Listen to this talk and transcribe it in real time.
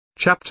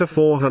Chapter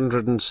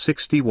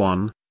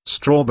 461,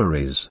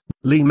 Strawberries.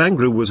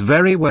 Mangru was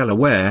very well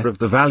aware of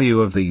the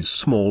value of these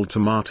small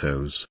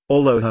tomatoes.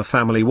 Although her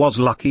family was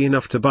lucky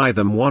enough to buy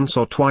them once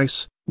or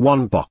twice,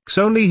 one box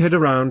only had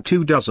around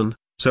 2 dozen,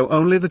 so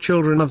only the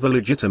children of the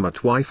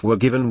legitimate wife were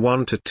given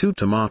 1 to 2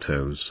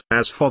 tomatoes.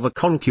 As for the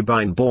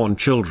concubine-born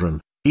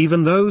children,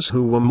 even those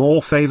who were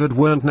more favored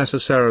weren't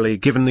necessarily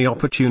given the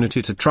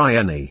opportunity to try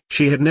any.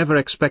 She had never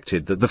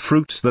expected that the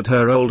fruits that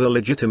her older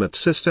legitimate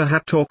sister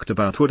had talked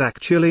about would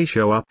actually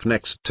show up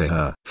next to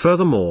her.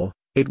 Furthermore,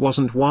 it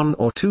wasn't 1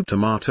 or 2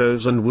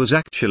 tomatoes and was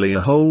actually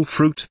a whole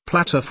fruit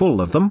platter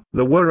full of them.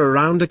 There were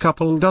around a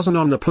couple dozen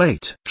on the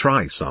plate.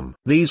 Try some.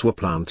 These were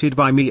planted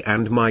by me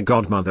and my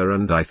godmother,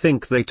 and I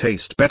think they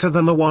taste better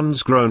than the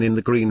ones grown in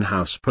the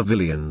greenhouse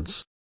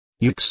pavilions.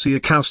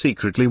 Josei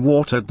secretly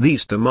watered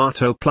these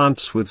tomato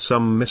plants with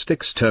some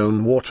mystic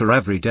stone water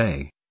every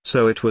day,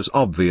 so it was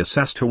obvious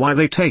as to why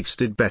they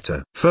tasted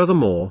better.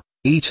 Furthermore,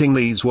 eating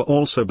these were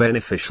also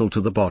beneficial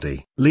to the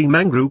body.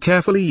 Mangru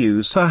carefully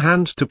used her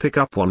hand to pick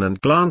up one and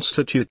glanced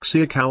at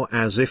Josei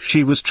as if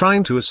she was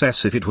trying to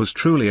assess if it was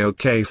truly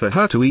okay for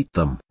her to eat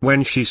them.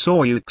 When she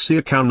saw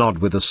Josei nod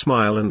with a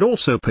smile and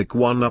also pick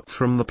one up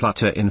from the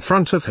platter in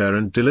front of her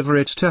and deliver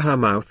it to her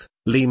mouth,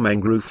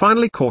 Mangru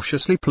finally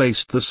cautiously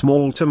placed the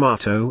small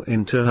tomato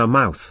into her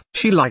mouth.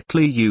 She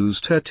lightly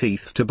used her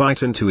teeth to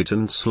bite into it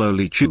and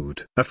slowly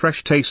chewed. A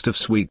fresh taste of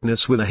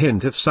sweetness with a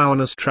hint of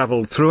sourness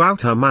traveled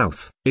throughout her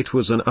mouth. It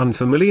was an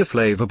unfamiliar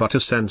flavor, but a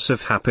sense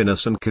of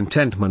happiness and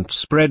contentment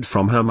spread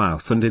from her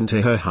mouth and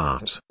into her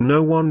heart.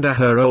 No wonder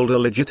her older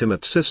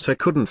legitimate sister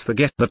couldn't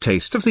forget the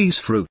taste of these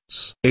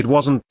fruits. It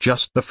wasn't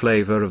just the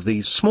flavor of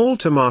these small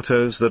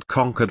tomatoes that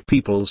conquered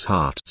people's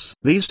hearts.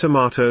 These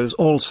tomatoes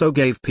also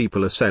gave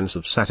people a sense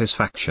of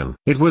satisfaction.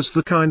 It was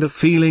the kind of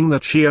feeling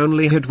that she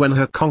only had when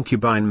her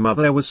concubine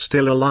mother was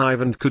still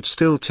alive and could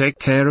still take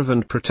care of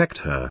and protect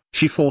her.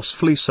 She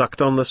forcefully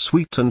sucked on the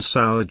sweet and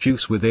sour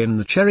juice within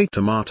the cherry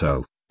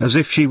tomato, as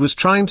if she was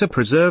trying to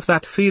preserve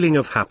that feeling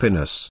of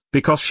happiness.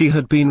 Because she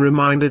had been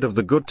reminded of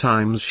the good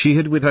times she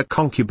had with her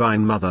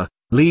concubine mother,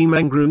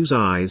 Mangru's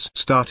eyes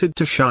started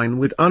to shine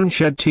with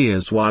unshed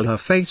tears while her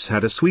face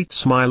had a sweet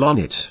smile on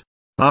it.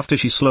 After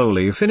she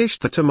slowly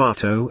finished the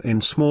tomato in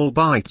small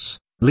bites,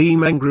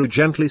 Mangru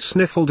gently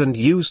sniffled and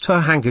used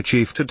her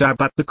handkerchief to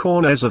dab at the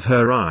corners of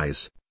her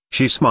eyes.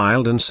 She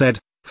smiled and said,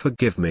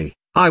 "Forgive me,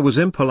 I was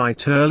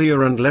impolite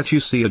earlier and let you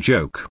see a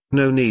joke."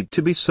 "No need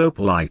to be so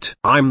polite.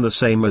 I'm the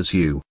same as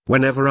you.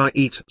 Whenever I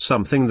eat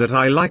something that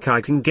I like, I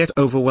can get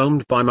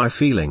overwhelmed by my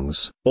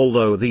feelings."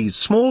 Although these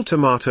small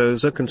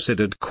tomatoes are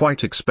considered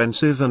quite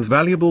expensive and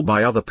valuable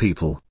by other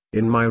people,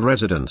 in my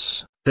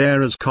residence,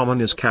 they're as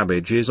common as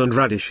cabbages and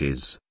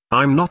radishes.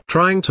 I'm not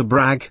trying to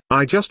brag,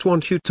 I just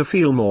want you to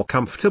feel more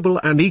comfortable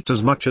and eat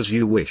as much as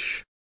you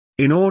wish.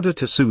 In order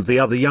to soothe the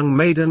other young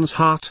maiden's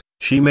heart,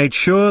 she made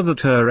sure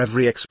that her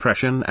every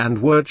expression and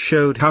word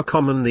showed how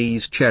common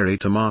these cherry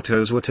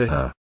tomatoes were to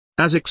her.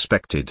 As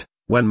expected,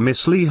 when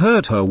Miss Lee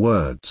heard her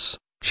words,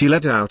 she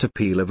let out a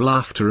peal of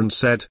laughter and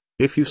said,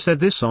 "If you said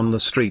this on the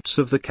streets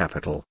of the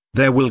capital,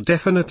 there will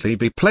definitely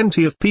be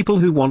plenty of people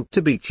who want to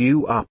beat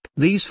you up.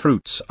 These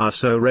fruits are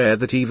so rare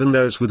that even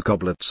those with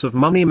goblets of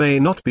money may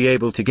not be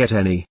able to get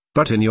any,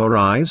 but in your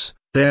eyes,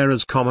 they're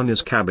as common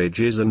as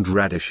cabbages and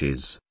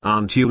radishes.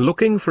 Aren't you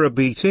looking for a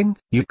beating?"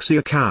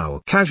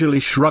 Josei casually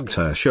shrugged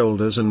her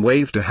shoulders and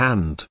waved a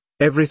hand.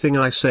 "Everything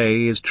I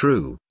say is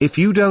true. If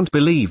you don't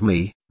believe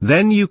me,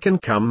 then you can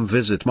come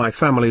visit my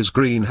family's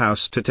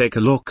greenhouse to take a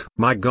look.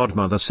 My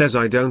godmother says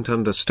I don't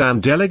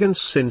understand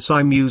elegance since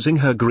I'm using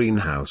her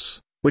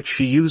greenhouse, which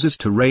she uses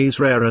to raise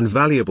rare and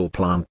valuable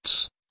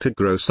plants, to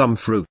grow some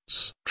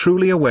fruits.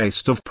 Truly a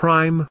waste of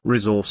prime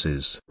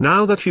resources.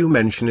 Now that you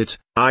mention it,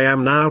 I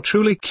am now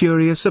truly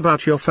curious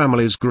about your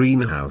family's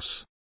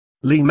greenhouse."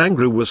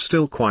 Mangru was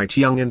still quite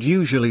young and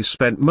usually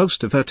spent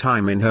most of her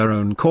time in her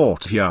own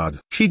courtyard.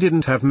 She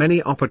didn't have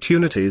many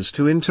opportunities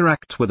to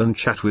interact with and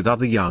chat with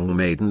other young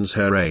maidens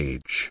her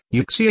age.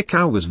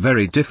 Josei was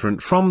very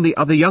different from the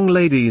other young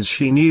ladies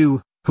she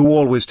knew, who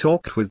always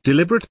talked with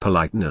deliberate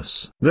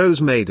politeness. Those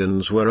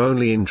maidens were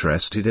only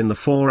interested in the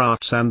 4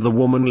 arts and the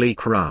womanly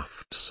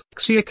crafts.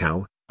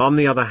 Josei, on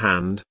the other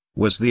hand,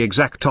 was the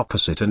exact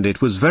opposite, and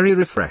it was very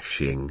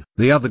refreshing.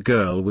 The other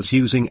girl was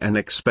using an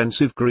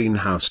expensive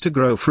greenhouse to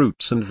grow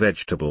fruits and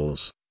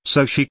vegetables,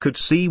 so she could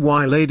see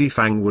why Lady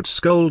Fang would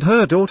scold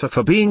her daughter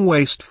for being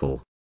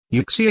wasteful.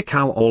 Josei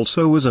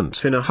also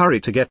wasn't in a hurry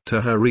to get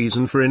to her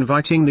reason for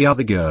inviting the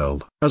other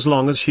girl. As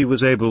long as she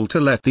was able to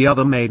let the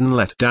other maiden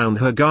let down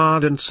her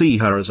guard and see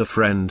her as a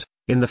friend,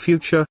 in the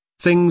future,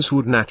 things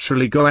would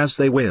naturally go as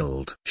they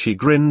willed. She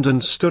grinned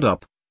and stood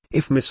up.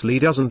 "If Miss Lee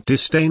doesn't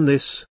disdain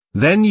this,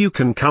 then you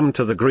can come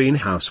to the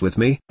greenhouse with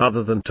me."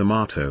 Other than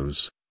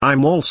tomatoes,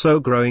 I'm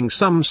also growing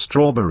some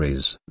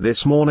strawberries.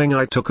 This morning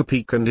I took a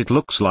peek and it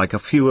looks like a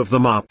few of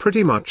them are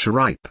pretty much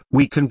ripe.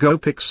 We can go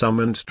pick some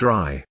and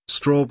try.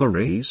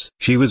 Strawberries?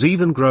 She was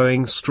even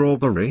growing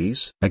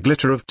strawberries? A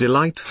glitter of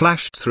delight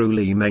flashed through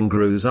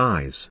Lee-Mengru's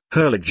eyes.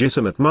 Her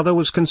legitimate mother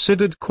was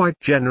considered quite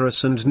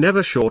generous and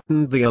never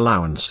shortened the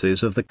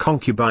allowances of the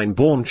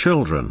concubine-born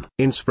children.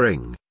 In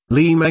spring,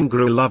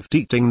 Lee-Mengru loved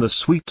eating the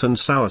sweet and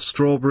sour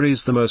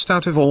strawberries the most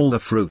out of all the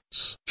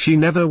fruits. She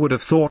never would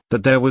have thought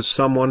that there was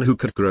someone who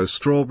could grow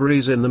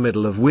strawberries in the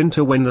middle of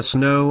winter when the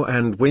snow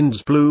and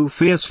winds blew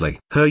fiercely.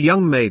 Her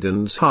young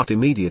maiden's heart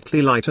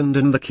immediately lightened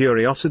and the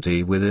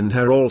curiosity within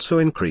her also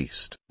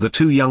increased. The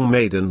two young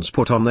maidens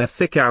put on their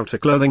thick outer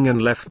clothing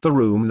and left the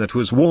room that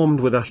was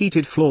warmed with a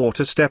heated floor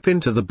to step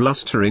into the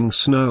blustering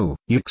snow.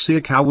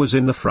 Yuxiakao was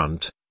in the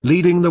front,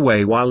 leading the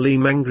way while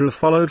Lee-Mengru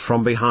followed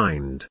from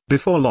behind.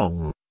 Before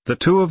long, the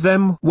two of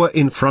them were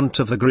in front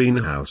of the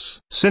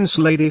greenhouse. Since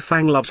Lady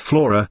Fang loved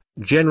flora,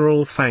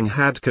 General Fang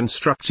had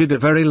constructed a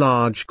very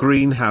large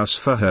greenhouse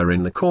for her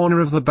in the corner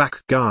of the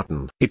back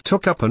garden. It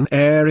took up an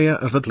area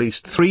of at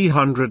least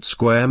 300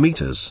 square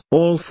meters.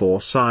 All four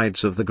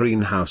sides of the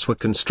greenhouse were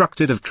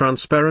constructed of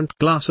transparent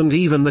glass and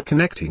even the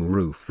connecting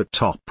roof at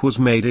top was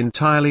made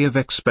entirely of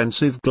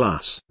expensive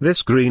glass.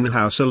 This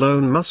greenhouse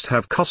alone must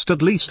have cost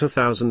at least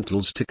 1,000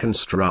 tals to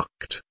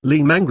construct.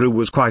 Lee-Mengru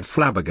was quite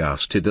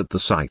flabbergasted at the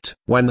sight.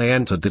 When they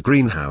entered the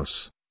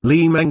greenhouse,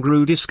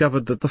 Lee-Mengru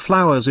discovered that the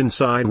flowers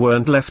inside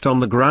weren't left on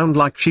the ground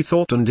like she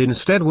thought and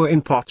instead were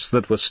in pots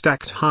that were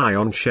stacked high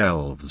on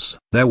shelves.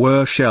 There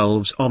were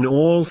shelves on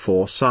all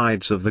four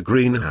sides of the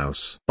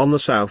greenhouse. On the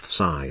south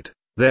side,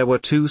 there were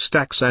 2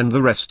 stacks and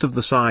the rest of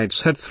the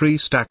sides had 3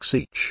 stacks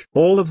each.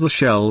 All of the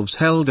shelves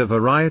held a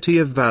variety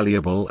of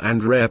valuable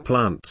and rare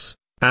plants,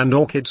 and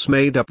orchids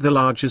made up the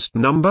largest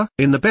number.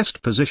 In the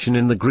best position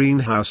in the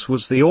greenhouse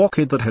was the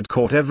orchid that had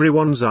caught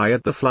everyone's eye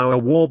at the flower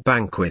war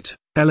banquet,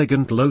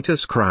 elegant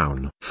lotus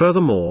crown.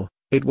 Furthermore,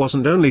 it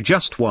wasn't only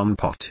just one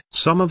pot.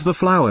 Some of the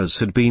flowers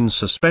had been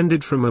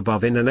suspended from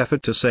above in an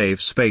effort to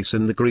save space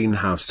in the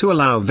greenhouse to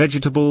allow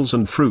vegetables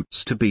and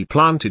fruits to be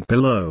planted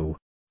below.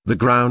 The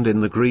ground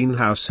in the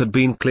greenhouse had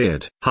been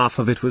cleared. Half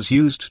of it was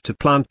used to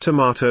plant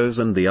tomatoes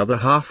and the other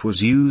half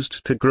was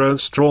used to grow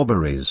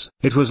strawberries.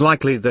 It was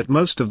likely that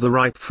most of the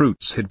ripe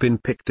fruits had been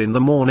picked in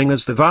the morning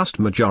as the vast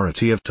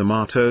majority of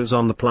tomatoes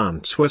on the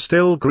plants were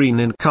still green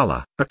in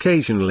color.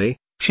 Occasionally,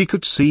 she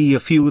could see a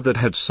few that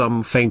had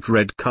some faint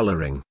red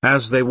coloring.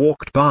 As they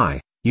walked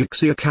by,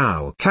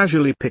 Yuxiakao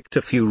casually picked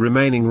a few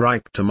remaining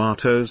ripe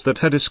tomatoes that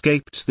had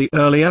escaped the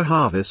earlier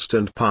harvest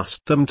and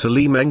passed them to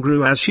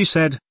Lee-Mengru as she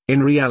said,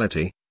 "In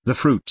reality, the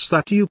fruits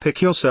that you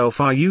pick yourself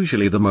are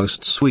usually the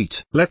most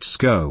sweet. Let's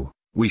go.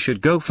 We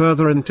should go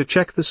further and to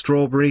check the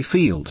strawberry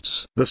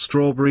fields." The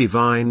strawberry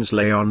vines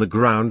lay on the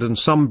ground and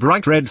some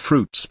bright red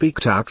fruits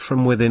peeked out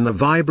from within the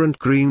vibrant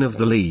green of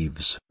the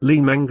leaves.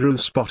 Lee-Mengru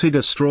spotted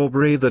a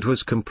strawberry that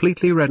was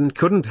completely red and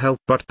couldn't help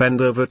but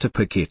bend over to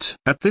pick it.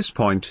 At this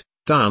point,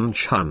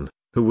 Dan-chan,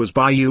 who was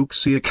by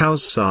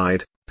Yuxiakao's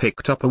side,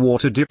 picked up a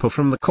water dipper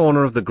from the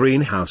corner of the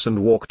greenhouse and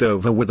walked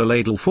over with a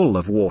ladle full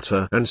of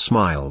water and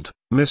smiled.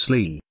 "Miss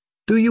Lee,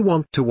 do you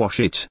want to wash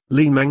it?"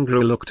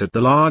 Lee-Mengru looked at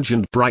the large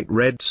and bright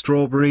red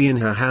strawberry in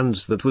her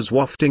hands that was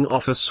wafting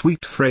off a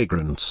sweet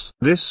fragrance.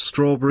 This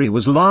strawberry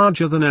was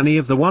larger than any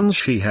of the ones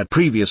she had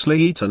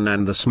previously eaten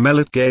and the smell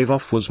it gave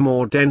off was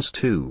more dense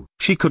too.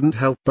 She couldn't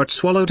help but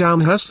swallow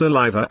down her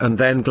saliva and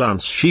then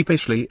glance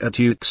sheepishly at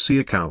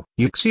Yuxiakao.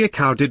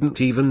 Yuxiakao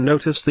didn't even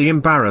notice the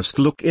embarrassed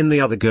look in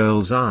the other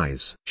girl's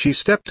eyes. She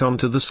stepped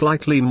onto the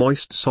slightly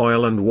moist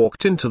soil and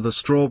walked into the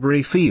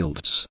strawberry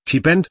fields. She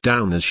bent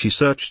down as she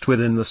searched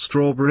within the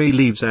strawberry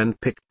leaves and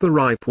picked the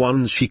ripe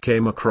ones she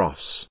came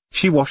across.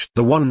 She washed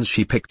the ones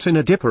she picked in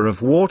a dipper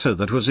of water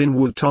that was in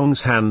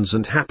Wutong's hands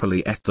and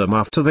happily ate them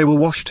after they were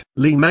washed.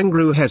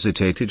 Lee-Mengru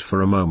hesitated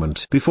for a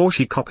moment before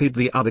she copied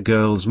the other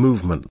girl's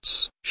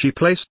movements. She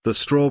placed the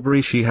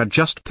strawberry she had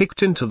just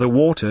picked into the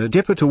water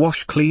dipper to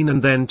wash clean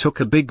and then took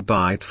a big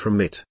bite from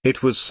it.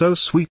 It was so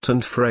sweet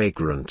and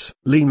fragrant.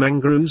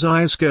 Lee-Mengru's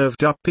eyes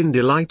curved up in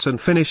delight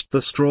and finished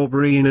the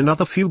strawberry in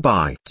another few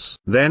bites.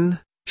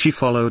 Then, she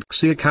followed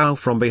Xiaokao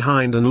from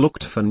behind and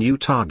looked for new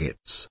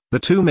targets. The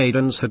two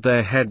maidens had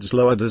their heads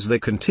lowered as they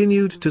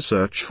continued to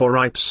search for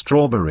ripe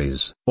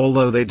strawberries.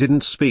 Although they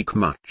didn't speak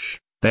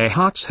much, their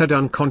hearts had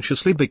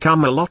unconsciously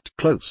become a lot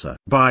closer.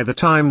 By the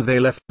time they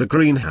left the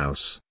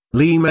greenhouse,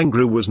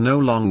 Lee-Mengru was no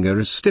longer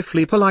as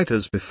stiffly polite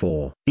as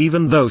before.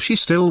 Even though she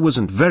still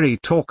wasn't very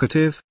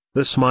talkative,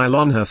 the smile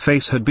on her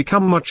face had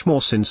become much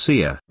more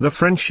sincere. The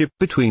friendship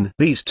between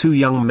these two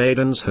young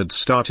maidens had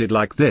started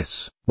like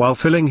this. While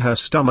filling her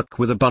stomach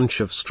with a bunch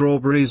of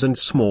strawberries and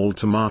small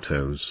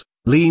tomatoes,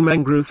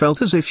 Lee-Mengru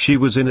felt as if she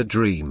was in a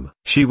dream.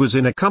 She was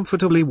in a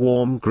comfortably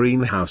warm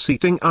greenhouse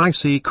eating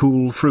icy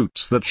cool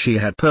fruits that she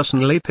had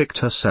personally picked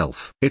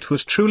herself. It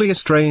was truly a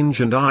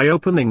strange and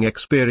eye-opening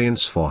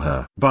experience for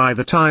her. By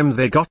the time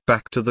they got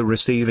back to the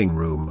receiving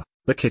room,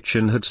 the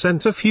kitchen had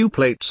sent a few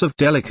plates of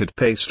delicate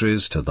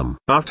pastries to them.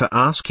 After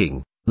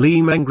asking,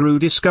 Mengru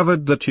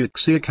discovered that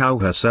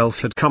Xiaocao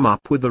herself had come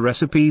up with the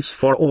recipes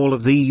for all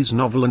of these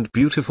novel and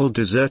beautiful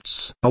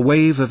desserts. A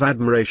wave of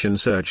admiration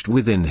surged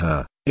within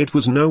her. It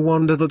was no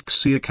wonder that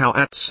Xiaocao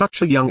at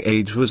such a young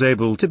age was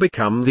able to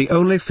become the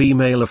only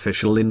female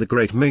official in the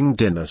Great Ming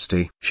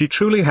dynasty. She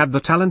truly had the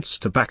talents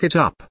to back it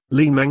up.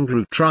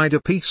 Mengru tried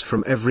a piece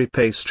from every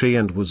pastry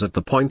and was at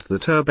the point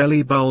that her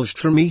belly bulged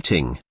from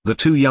eating. The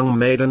two young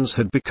maidens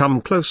had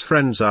become close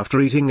friends after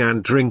eating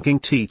and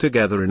drinking tea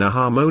together in a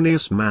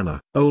harmonious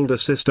manner. Older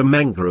sister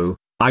Mengru,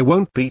 I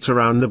won't beat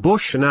around the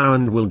bush now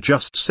and will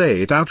just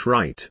say it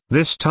outright.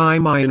 This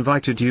time I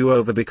invited you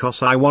over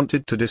because I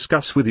wanted to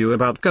discuss with you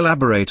about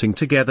collaborating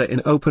together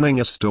in opening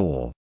a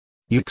store.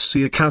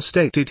 Xiaocao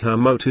stated her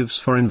motives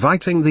for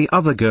inviting the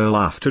other girl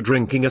after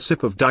drinking a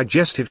sip of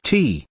digestive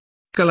tea.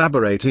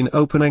 Collaborate in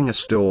opening a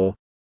store?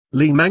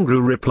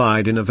 Mengru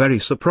replied in a very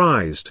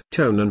surprised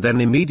tone and then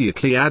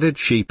immediately added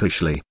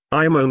sheepishly,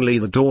 I am only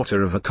the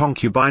daughter of a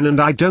concubine and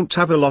I don't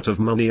have a lot of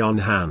money on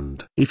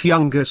hand. If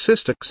younger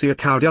sister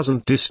Xiaocao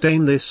doesn't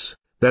disdain this,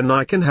 then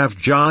I can have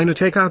Jaina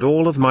take out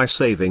all of my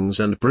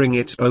savings and bring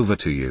it over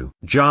to you.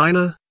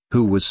 Jaina,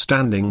 who was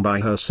standing by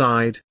her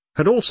side,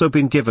 had also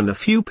been given a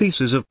few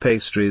pieces of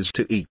pastries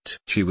to eat.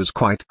 She was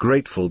quite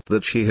grateful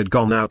that she had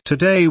gone out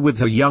today with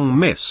her young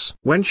miss.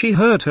 When she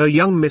heard her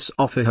young miss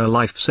offer her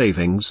life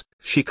savings,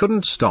 she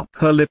couldn't stop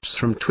her lips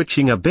from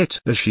twitching a bit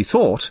as she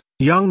thought,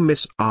 young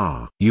miss,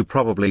 you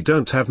probably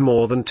don't have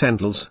more than 10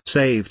 taels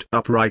saved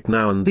up right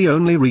now and the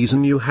only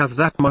reason you have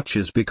that much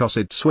is because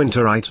it's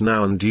winter right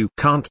now and you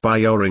can't buy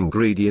your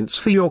ingredients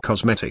for your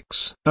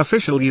cosmetics.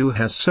 Official Yu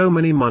has so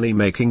many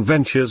money-making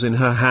ventures in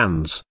her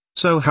hands.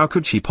 So how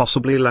could she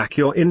possibly lack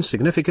your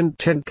insignificant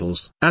 10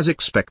 taels? As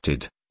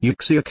expected,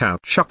 Xiaocao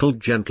chuckled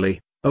gently,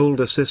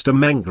 older sister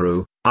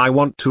Mengru, I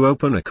want to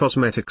open a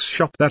cosmetics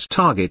shop that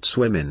targets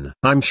women.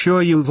 I'm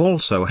sure you've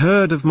also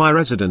heard of my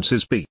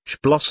residence's peach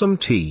blossom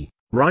tea,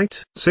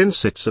 right?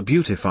 Since it's a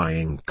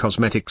beautifying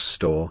cosmetics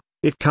store,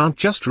 it can't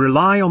just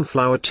rely on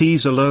flower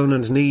teas alone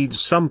and needs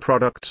some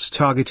products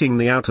targeting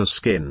the outer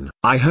skin.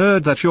 I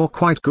heard that you're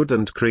quite good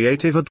and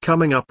creative at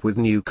coming up with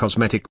new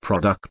cosmetic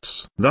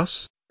products.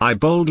 Thus, I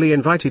boldly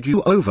invited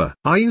you over.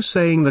 Are you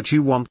saying that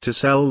you want to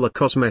sell the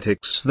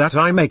cosmetics that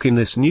I make in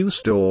this new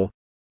store?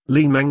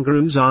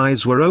 Mengru's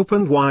eyes were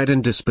opened wide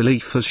in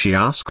disbelief as she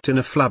asked in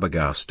a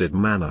flabbergasted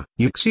manner.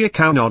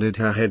 Xiaocao nodded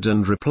her head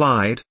and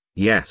replied,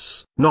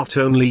 yes. Not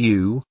only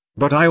you,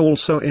 but I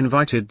also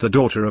invited the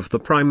daughter of the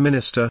Prime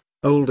Minister,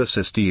 older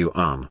sister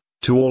Yuan,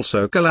 to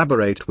also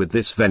collaborate with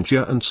this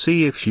venture and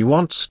see if she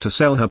wants to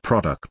sell her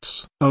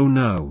products. Oh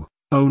no,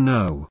 oh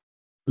no.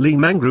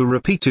 Mengru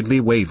repeatedly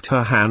waved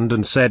her hand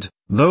and said,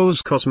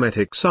 those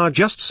cosmetics are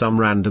just some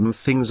random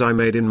things I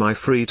made in my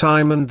free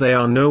time and they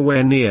are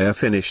nowhere near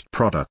finished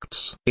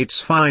products. It's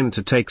fine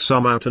to take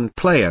some out and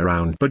play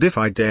around, but if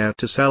I dare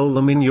to sell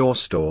them in your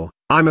store,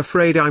 I'm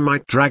afraid I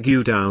might drag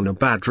you down a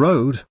bad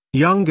road.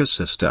 Younger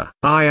sister,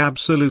 I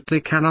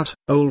absolutely cannot.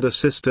 Older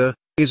sister,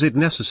 is it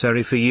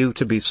necessary for you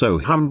to be so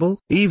humble?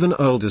 Even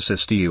older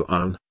sister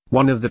Yuan,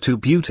 one of the two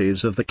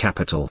beauties of the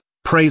capital,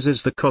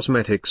 praises the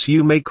cosmetics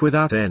you make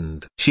without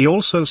end. She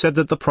also said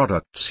that the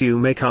products you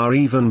make are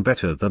even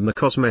better than the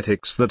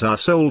cosmetics that are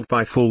sold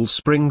by Full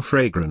Spring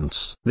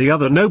Fragrance. The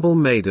other noble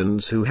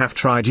maidens who have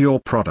tried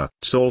your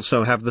products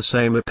also have the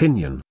same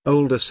opinion.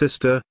 Older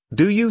sister,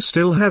 do you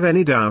still have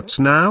any doubts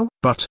now?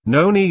 But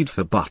no need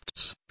for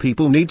buts.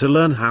 People need to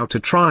learn how to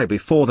try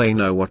before they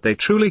know what they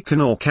truly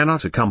can or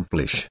cannot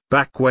accomplish.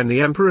 Back when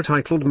the emperor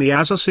titled me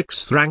as a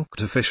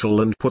 6th-ranked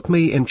official and put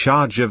me in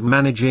charge of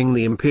managing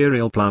the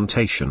imperial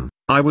plantation,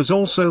 I was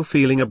also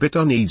feeling a bit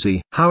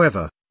uneasy.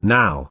 However,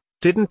 now,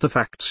 didn't the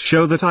facts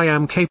show that I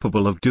am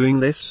capable of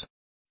doing this?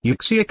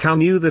 Xiaocao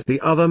knew that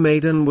the other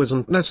maiden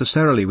wasn't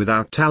necessarily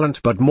without talent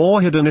but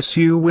more had an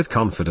issue with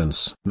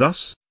confidence.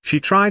 Thus,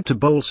 she tried to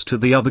bolster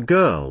the other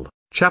girl.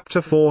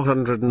 Chapter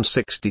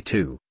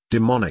 462,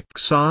 Demonic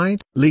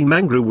Side.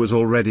 Mengru was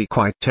already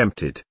quite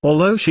tempted.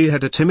 Although she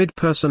had a timid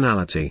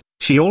personality,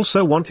 she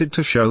also wanted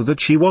to show that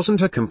she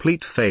wasn't a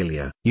complete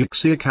failure.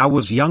 Xiaocao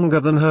was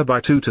younger than her by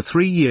 2 to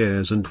 3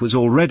 years and was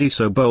already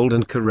so bold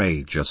and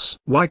courageous.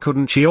 Why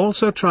couldn't she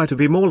also try to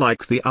be more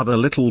like the other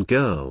little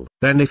girl?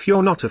 Then if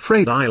you're not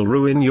afraid I'll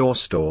ruin your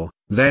store,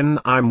 then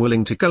I'm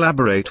willing to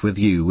collaborate with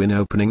you in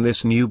opening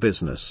this new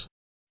business.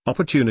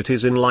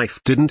 Opportunities in life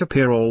didn't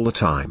appear all the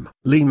time.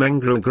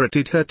 Mengru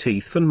gritted her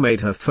teeth and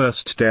made her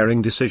first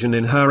daring decision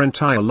in her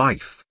entire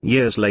life.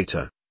 Years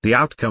later, the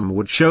outcome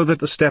would show that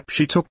the step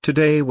she took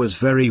today was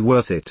very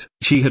worth it.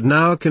 She had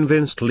now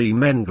convinced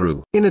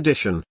Mengru. In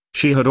addition,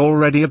 she had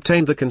already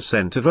obtained the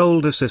consent of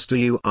older sister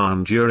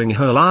Yuan during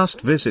her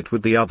last visit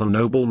with the other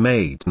noble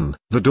maiden.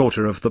 The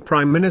daughter of the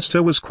Prime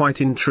Minister was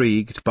quite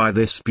intrigued by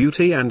this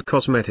beauty and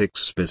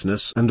cosmetics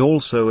business and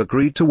also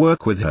agreed to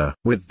work with her.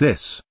 With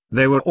this,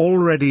 they were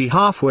already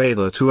halfway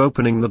there to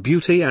opening the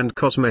beauty and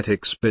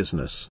cosmetics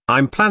business.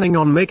 I'm planning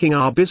on making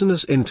our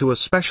business into a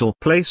special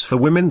place for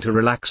women to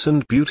relax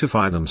and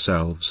beautify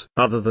themselves.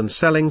 Other than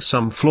selling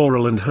some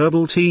floral and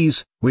herbal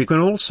teas, we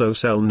can also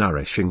sell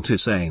nourishing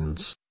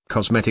tisanes,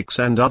 cosmetics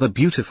and other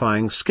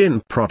beautifying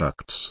skin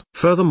products.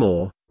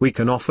 Furthermore, we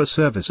can offer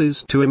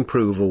services to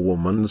improve a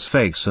woman's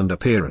face and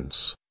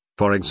appearance.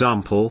 For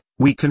example,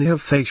 we can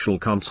have facial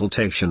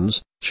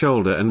consultations,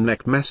 shoulder and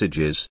neck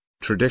massages,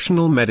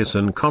 traditional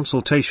medicine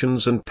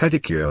consultations and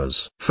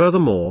pedicures.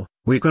 Furthermore,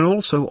 we can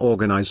also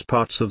organize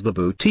parts of the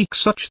boutique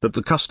such that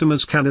the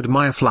customers can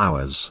admire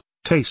flowers,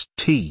 taste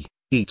tea,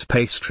 eat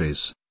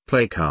pastries,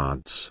 play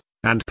cards,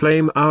 and play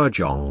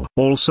mahjong.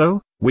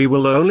 Also, we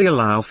will only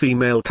allow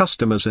female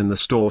customers in the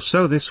store,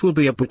 so this will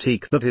be a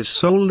boutique that is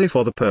solely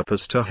for the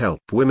purpose to help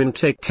women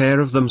take care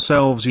of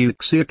themselves.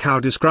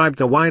 Xiaocao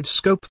described a wide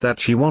scope that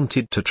she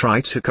wanted to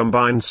try to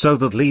combine so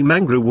that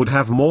Limengru would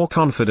have more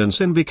confidence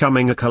in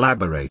becoming a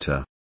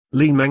collaborator.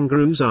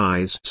 Limengru's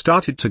eyes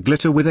started to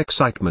glitter with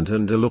excitement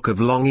and a look of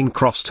longing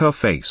crossed her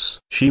face.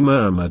 She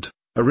murmured,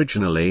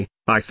 "Originally,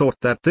 I thought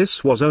that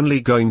this was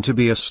only going to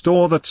be a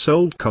store that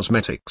sold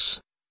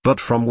cosmetics. But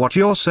from what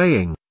you're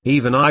saying,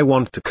 even I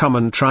want to come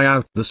and try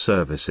out the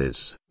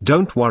services."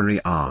 "Don't worry,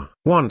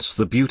 once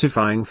the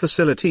beautifying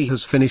facility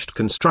has finished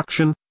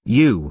construction,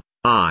 you,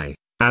 I,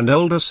 and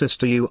older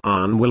sister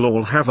Yuan will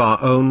all have our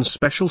own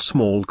special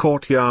small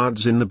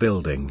courtyards in the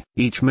building.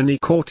 Each mini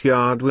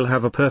courtyard will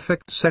have a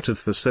perfect set of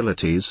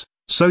facilities,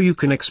 so you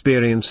can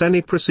experience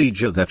any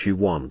procedure that you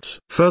want.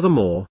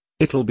 Furthermore,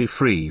 it'll be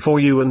free for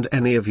you and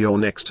any of your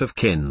next of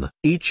kin.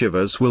 Each of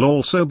us will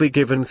also be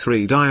given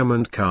 3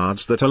 diamond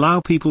cards that allow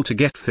people to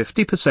get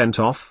 50%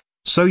 off,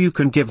 so you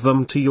can give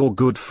them to your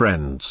good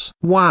friends."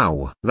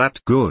 "Wow, that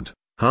good,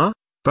 huh?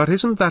 But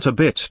isn't that a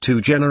bit too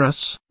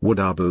generous?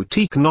 Would our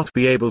boutique not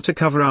be able to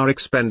cover our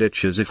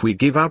expenditures if we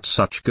give out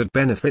such good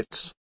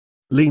benefits?"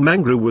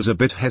 Limengru was a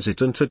bit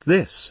hesitant at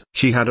this.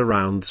 She had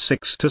around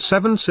 6 to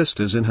 7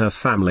 sisters in her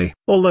family.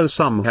 Although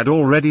some had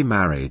already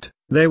married,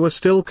 they were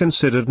still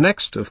considered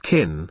next of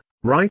kin,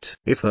 right?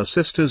 If her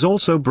sisters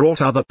also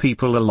brought other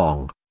people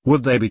along,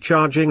 would they be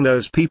charging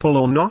those people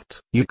or not?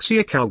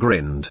 Xiaocao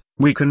grinned.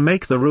 "We can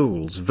make the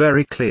rules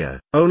very clear.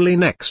 Only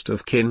next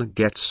of kin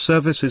gets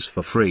services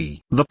for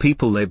free. The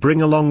people they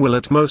bring along will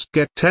at most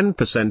get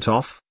 10%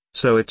 off,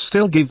 so it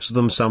still gives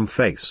them some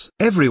face.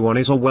 Everyone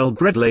is a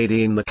well-bred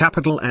lady in the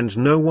capital and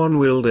no one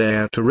will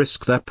dare to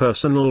risk their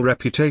personal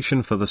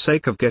reputation for the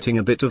sake of getting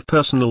a bit of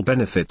personal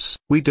benefits.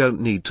 We don't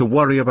need to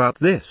worry about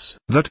this.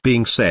 That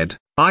being said,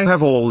 I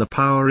have all the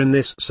power in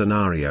this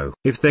scenario.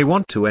 If they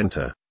want to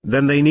enter,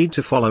 then they need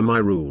to follow my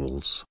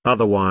rules.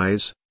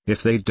 Otherwise,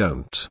 if they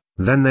don't,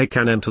 then they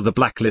can enter the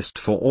blacklist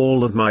for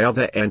all of my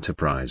other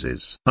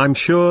enterprises. I'm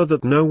sure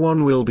that no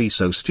one will be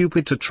so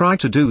stupid to try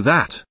to do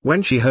that."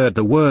 When she heard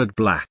the word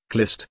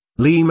blacklist,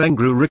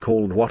 Limengru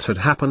recalled what had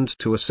happened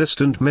to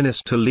Assistant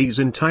Minister Li's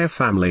entire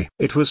family.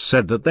 It was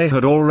said that they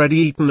had already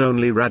eaten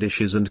only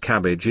radishes and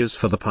cabbages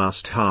for the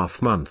past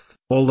half-month.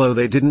 Although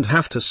they didn't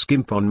have to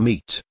skimp on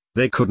meat,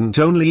 they couldn't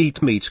only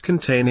eat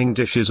meat-containing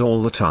dishes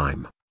all the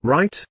time,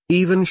 right?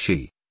 Even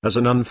she, as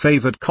an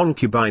unfavored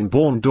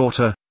concubine-born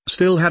daughter,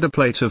 still had a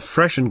plate of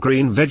fresh and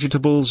green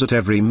vegetables at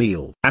every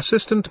meal.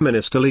 Assistant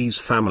Minister Li's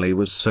family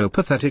was so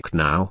pathetic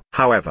now,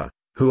 however,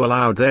 who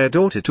allowed their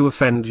daughter to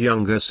offend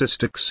younger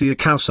sister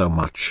Xiaocao so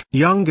much.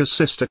 Younger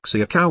sister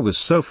Xiaocao was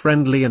so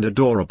friendly and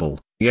adorable,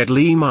 yet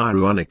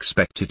Limengru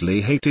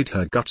unexpectedly hated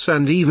her guts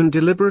and even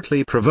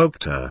deliberately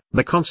provoked her.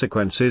 The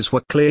consequences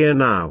were clear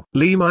now.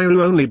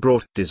 Limengru only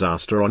brought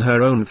disaster on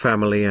her own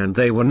family and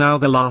they were now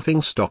the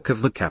laughingstock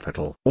of the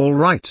capital.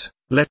 "Alright,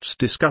 let's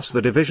discuss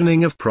the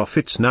divisioning of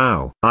profits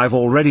now. I've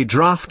already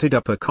drafted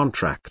up a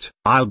contract.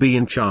 I'll be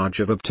in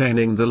charge of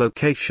obtaining the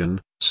location,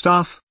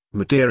 staff,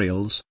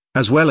 materials,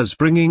 as well as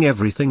bringing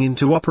everything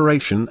into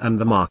operation and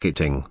the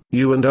marketing.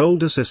 You and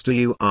older sister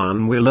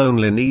Yuan will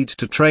only need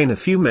to train a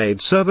few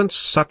maid servants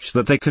such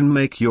that they can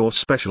make your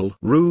special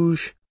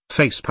rouge,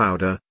 face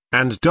powder,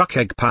 and duck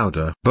egg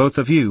powder. Both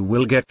of you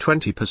will get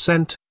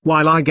 20%,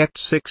 while I get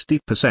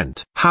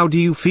 60%. How do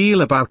you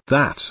feel about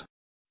that?"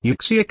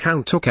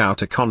 Xiaocao took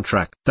out a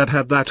contract that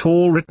had that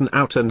all written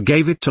out and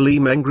gave it to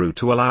Limengru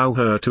to allow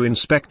her to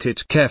inspect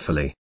it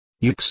carefully.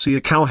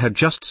 Xiaocao had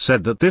just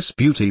said that this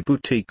beauty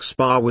boutique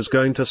spa was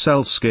going to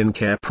sell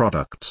skincare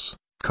products,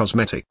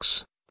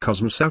 cosmetics,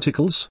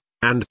 cosmeceuticals,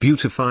 and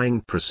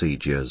beautifying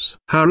procedures.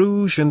 Her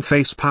rouge and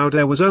face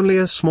powder was only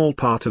a small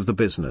part of the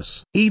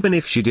business. Even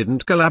if she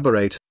didn't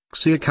collaborate,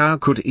 Xiaocao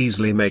could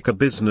easily make a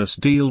business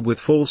deal with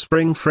Full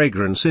Spring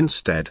Fragrance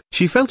instead.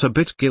 She felt a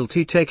bit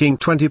guilty taking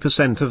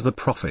 20% of the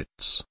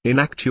profits. "In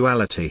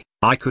actuality,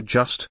 I could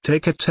just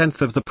take a tenth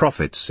of the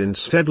profits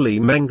instead."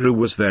 Limengru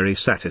was very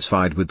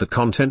satisfied with the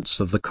contents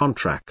of the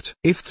contract.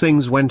 If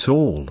things went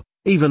all,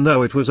 even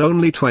though it was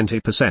only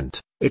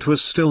 20%, it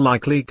was still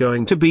likely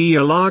going to be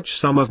a large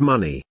sum of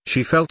money.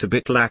 She felt a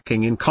bit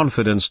lacking in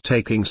confidence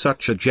taking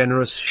such a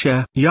generous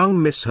share. Young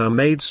Miss, her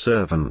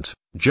maid-servant,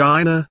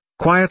 Gina,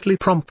 quietly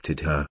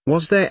prompted her.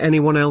 Was there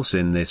anyone else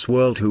in this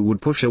world who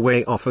would push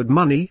away offered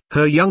money?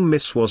 Her young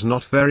miss was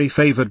not very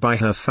favored by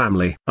her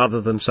family.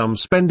 Other than some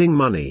spending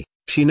money,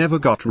 she never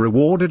got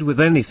rewarded with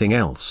anything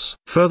else.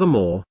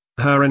 Furthermore,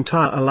 Her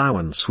entire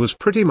allowance was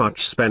pretty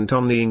much spent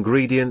on the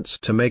ingredients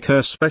to make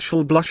her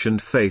special blush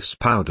and face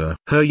powder.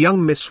 Her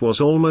young miss was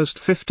almost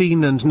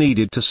 15 and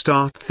needed to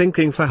start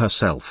thinking for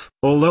herself.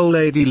 Although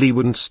Lady Li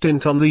wouldn't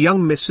stint on the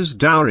young miss's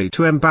dowry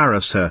to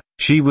embarrass her,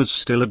 she was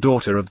still a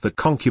daughter of the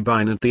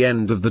concubine at the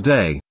end of the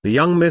day. The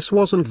young miss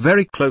wasn't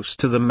very close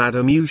to the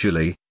madam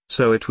usually,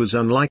 so it was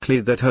unlikely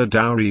that her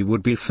dowry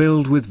would be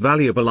filled with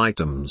valuable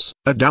items.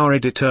 A dowry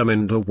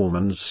determined a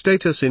woman's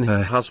status in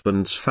her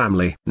husband's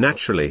family.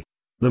 Naturally,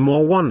 the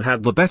more one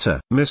had the better.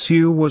 Miss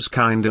Yu was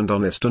kind and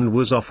honest and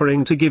was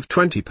offering to give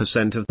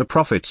 20% of the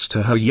profits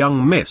to her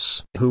young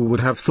miss. Who would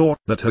have thought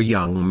that her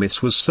young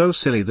miss was so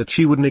silly that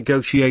she would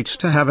negotiate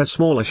to have a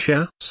smaller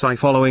share?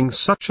 Following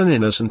such an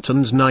innocent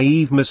and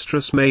naive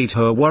mistress made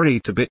her worry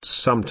to bits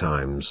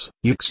sometimes.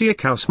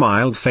 Xiaocao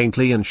smiled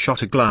faintly and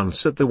shot a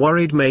glance at the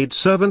worried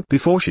maidservant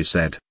before she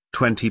said,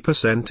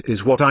 20%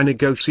 is what I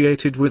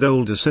negotiated with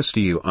older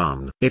sister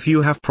Yuan. If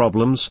you have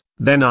problems,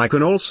 then I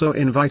can also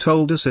invite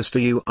older sister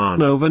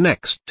Yuan over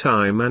next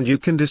time and you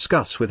can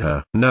discuss with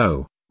her.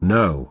 No,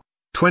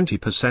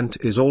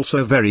 20% is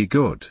also very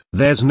good.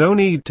 There's no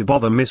need to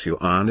bother Miss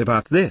Yuan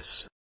about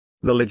this.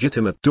 The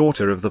legitimate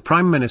daughter of the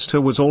Prime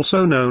Minister was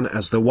also known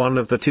as the one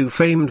of the two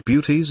famed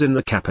beauties in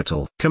the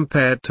capital.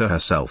 Compared to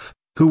herself,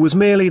 who was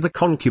merely the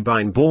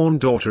concubine-born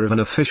daughter of an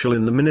official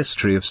in the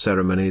Ministry of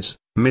Ceremonies,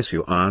 Miss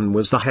Yuan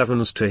was the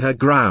heavens to her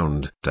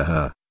ground. To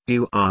her,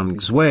 Yuan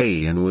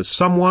Xueyan was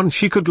someone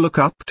she could look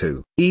up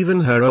to.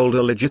 Even her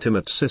older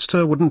legitimate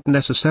sister wouldn't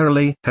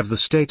necessarily have the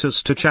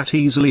status to chat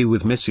easily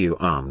with Miss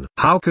Yuan.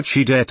 How could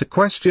she dare to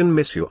question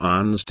Miss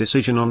Yuan's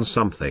decision on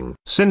something?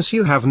 Since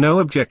you have no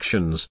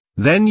objections,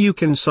 then you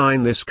can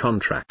sign this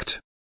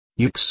contract.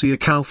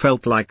 Xiaocao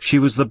felt like she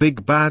was the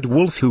big bad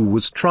wolf who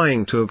was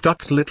trying to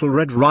abduct Little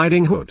Red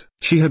Riding Hood.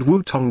 She had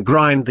Wutong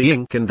grind the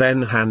ink and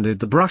then handed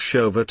the brush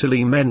over to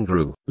Li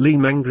Mengru. Li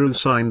Mengru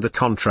signed the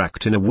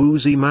contract in a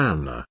woozy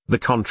manner. The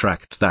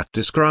contract that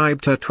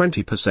described her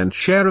 20%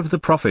 share of the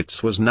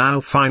profits was now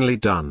finally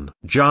done.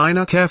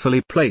 Jaina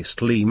carefully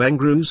placed Li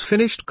Mengru's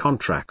finished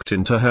contract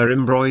into her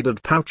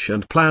embroidered pouch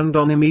and planned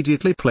on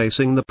immediately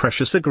placing the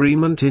precious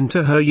agreement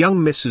into her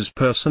young miss's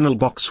personal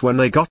box when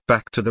they got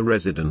back to the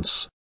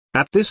residence.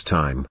 At this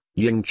time,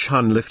 Ying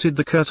Chun lifted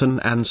the curtain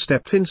and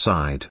stepped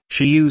inside.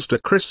 She used a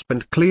crisp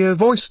and clear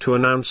voice to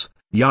announce,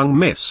 "Young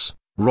Miss,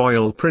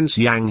 Royal Prince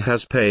Yang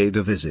has paid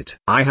a visit.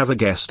 I have a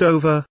guest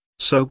over,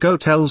 so go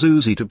tell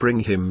Zuzi to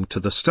bring him to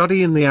the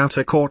study in the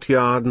outer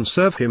courtyard and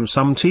serve him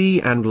some tea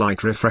and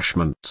light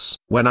refreshments.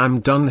 When I'm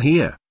done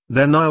here,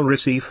 then I'll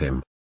receive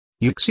him."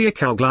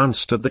 Xiaocao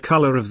glanced at the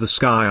color of the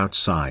sky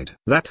outside.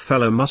 That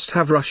fellow must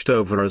have rushed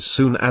over as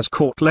soon as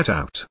court let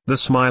out. The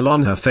smile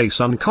on her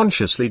face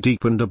unconsciously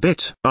deepened a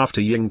bit.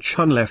 After Ying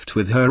Chun left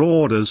with her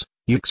orders,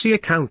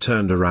 Xiaocao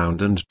turned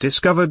around and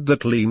discovered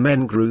that Li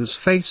Mengru's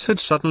face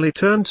had suddenly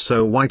turned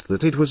so white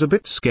that it was a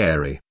bit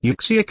scary.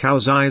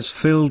 Xiaocao's eyes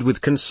filled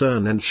with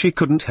concern and she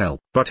couldn't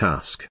help but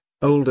ask,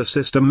 "Older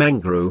sister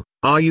Mengru,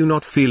 are you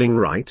not feeling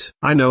right?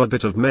 I know a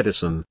bit of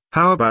medicine,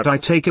 how about I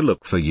take a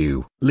look for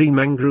you?" Li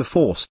Mengru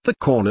forced the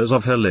corners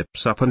of her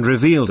lips up and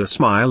revealed a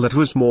smile that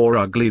was more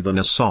ugly than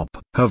a sob.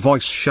 Her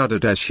voice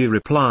shuddered as she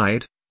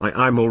replied,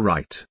 I'm all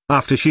right.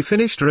 After she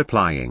finished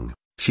replying,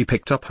 she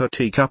picked up her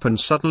teacup and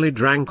suddenly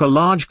drank a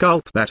large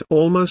gulp that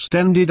almost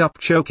ended up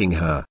choking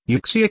her.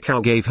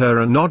 Xiaocao gave her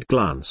a nod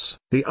glance.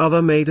 The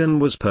other maiden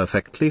was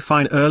perfectly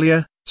fine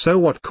earlier, so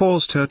what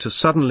caused her to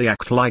suddenly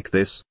act like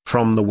this?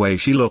 From the way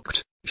she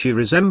looked, she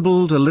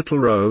resembled a little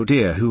roe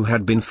deer who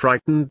had been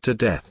frightened to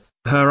death.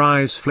 Her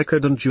eyes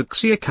flickered and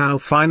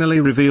Xiaocao finally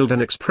revealed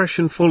an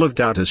expression full of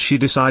doubt as she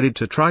decided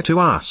to try to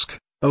ask,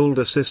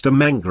 "Older sister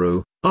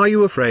Mengru, are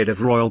you afraid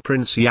of Royal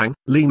Prince Yang?"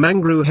 Li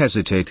Mengru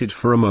hesitated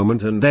for a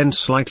moment and then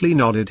slightly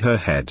nodded her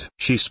head.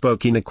 She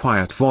spoke in a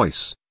quiet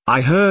voice,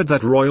 "I heard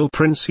that Royal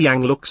Prince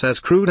Yang looks as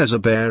crude as a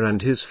bear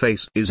and his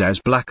face is as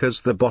black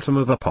as the bottom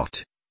of a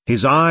pot.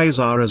 His eyes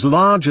are as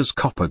large as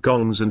copper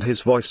gongs and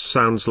his voice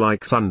sounds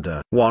like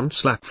thunder. One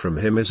slap from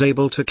him is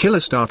able to kill a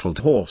startled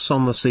horse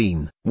on the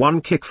scene. One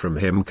kick from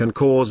him can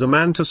cause a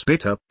man to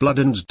spit up blood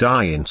and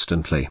die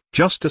instantly.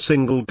 Just a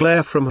single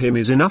glare from him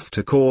is enough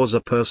to cause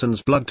a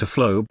person's blood to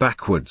flow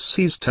backwards.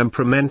 He's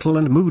temperamental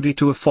and moody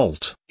to a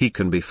fault. He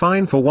can be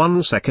fine for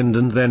 1 second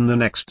and then the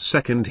next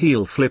second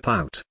he'll flip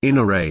out. In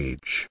a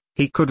rage,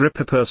 he could rip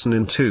a person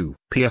in two.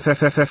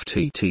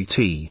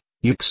 PFFFFTTT.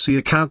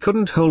 Xiaocao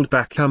couldn't hold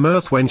back her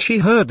mirth when she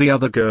heard the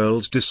other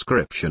girl's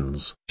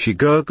descriptions. She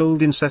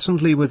gurgled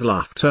incessantly with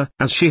laughter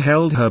as she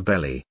held her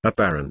belly.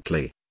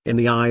 Apparently, in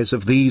the eyes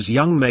of these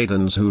young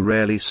maidens who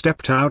rarely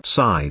stepped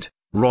outside,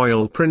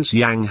 Royal Prince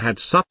Yang had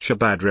such a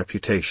bad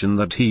reputation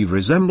that he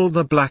resembled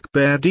the Black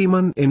Bear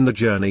demon in the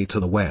Journey to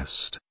the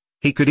West.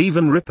 He could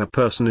even rip a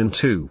person in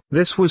two.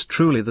 This was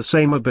truly the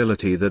same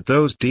ability that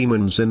those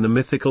demons in the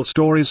mythical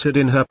stories had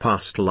in her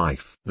past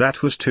life.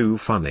 That was too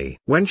funny.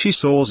 When she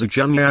saw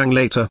Zhejiang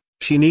later,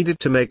 she needed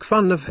to make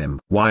fun of him.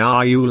 "Why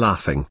are you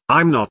laughing?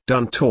 I'm not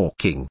done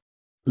talking."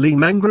 Li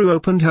Mengru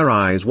opened her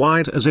eyes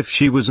wide as if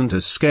she wasn't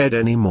as scared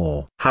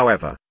anymore.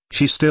 However,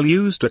 She still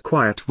used a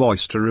quiet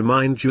voice to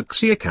remind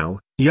Xiaocao,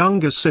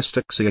 younger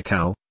sister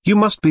Xiaocao, you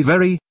must be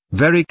very,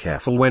 very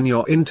careful when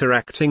you're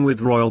interacting with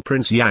Royal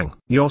Prince Yang.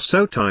 You're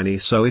so tiny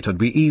so it'd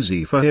be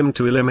easy for him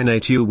to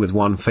eliminate you with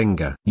one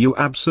finger. You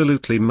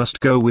absolutely must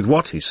go with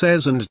what he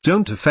says and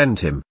don't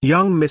offend him.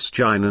 Young Miss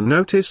China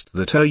noticed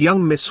that her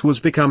young miss was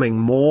becoming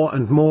more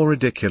and more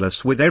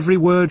ridiculous with every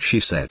word she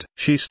said.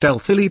 She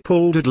stealthily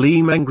pulled at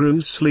Li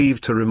Mengru's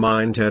sleeve to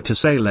remind her to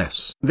say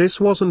less.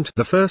 This wasn't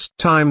the first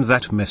time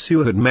that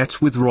Monsieur had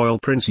met with Royal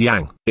Prince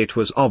Yang. It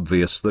was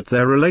obvious that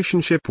their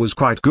relationship was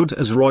quite good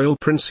as Royal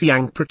Prince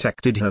Yang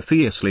protected her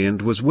fiercely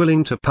and was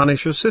willing to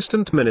punish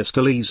Assistant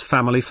Minister Li's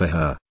family for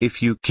her.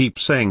 If you keep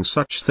saying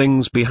such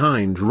things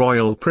behind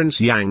Royal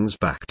Prince Yang's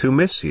back to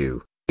miss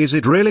you, is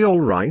it really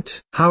alright?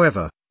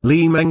 However,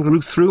 Li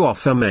Mengru threw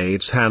off her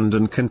maid's hand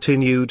and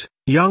continued,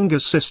 younger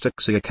sister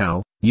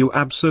Xiaocao, you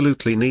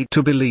absolutely need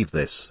to believe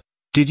this.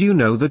 Did you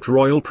know that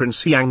Royal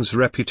Prince Yang's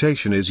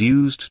reputation is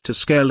used to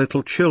scare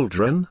little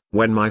children?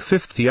 When my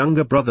fifth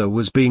younger brother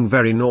was being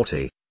very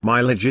naughty,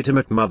 my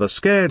legitimate mother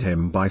scared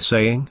him by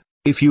saying,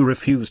 if you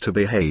refuse to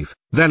behave,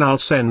 then I'll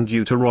send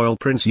you to Royal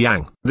Prince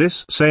Yang.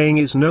 This saying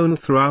is known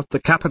throughout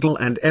the capital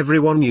and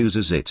everyone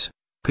uses it.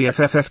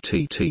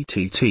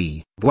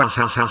 PFFFTTTT.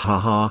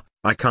 Wahahahaha,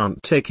 I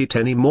can't take it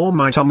anymore.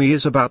 My tummy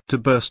is about to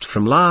burst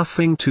from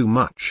laughing too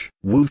much.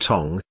 Wu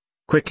Tong,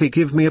 quickly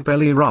give me a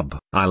belly rub.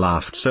 I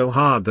laughed so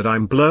hard that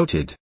I'm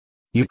bloated.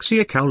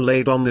 Xiaocao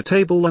laid on the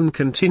table and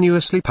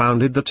continuously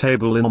pounded the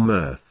table in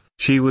mirth.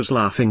 She was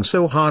laughing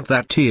so hard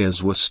that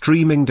tears were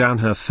streaming down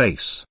her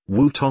face.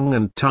 Wu Tong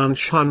and Tan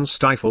Shan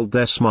stifled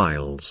their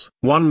smiles.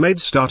 One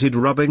maid started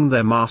rubbing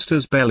their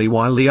master's belly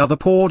while the other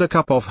poured a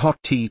cup of hot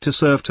tea to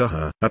serve to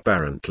her.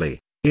 Apparently,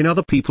 in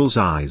other people's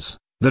eyes,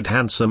 that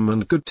handsome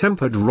and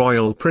good-tempered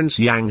Royal Prince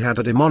Yang had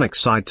a demonic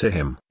side to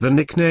him. The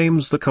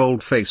nicknames the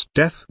Cold-Faced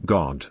Death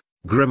God,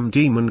 Grim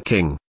Demon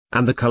King,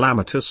 and the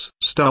Calamitous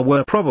Star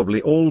were probably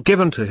all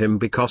given to him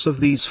because of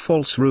these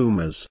false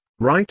rumors,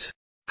 right?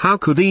 How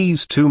could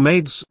these two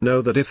maids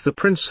know that if the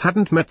prince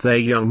hadn't met their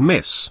young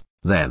miss,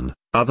 then,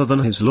 other than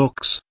his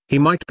looks, he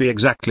might be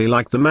exactly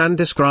like the man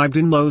described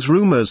in those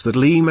rumors that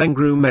Li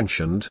Mengru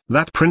mentioned?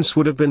 That prince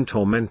would have been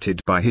tormented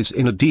by his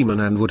inner demon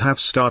and would have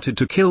started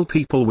to kill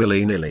people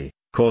willy-nilly,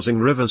 causing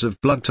rivers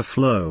of blood to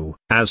flow.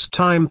 As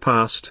time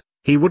passed,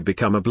 he would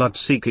become a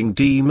blood-seeking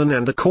demon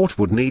and the court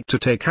would need to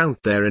take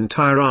out their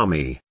entire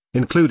army,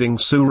 including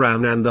Su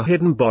Ran and the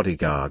hidden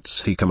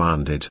bodyguards he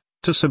commanded,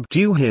 to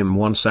subdue him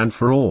once and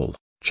for all.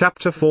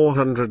 Chapter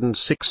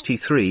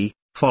 463,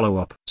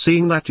 Follow-up.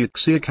 Seeing that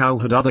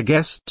Xiaocao had other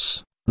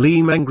guests,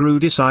 Li Mengru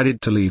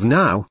decided to leave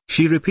now.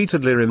 She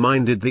repeatedly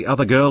reminded the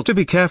other girl to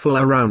be careful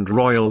around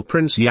Royal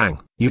Prince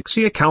Yang.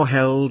 Xiaocao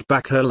held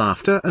back her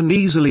laughter and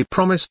easily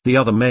promised the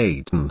other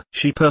maiden.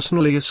 She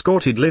personally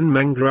escorted Lin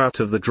Mengru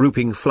out of the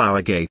drooping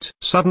flower gate.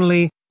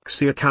 Suddenly,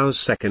 Xiaocao's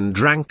second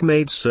rank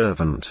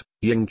maidservant,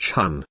 Ying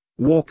Chun,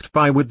 walked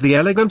by with the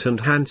elegant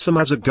and handsome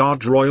as a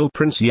god Royal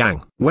Prince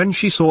Yang. When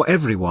she saw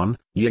everyone,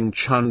 Ying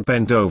Chun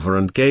bent over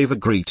and gave a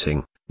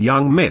greeting.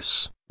 Young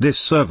miss, this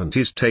servant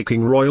is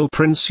taking Royal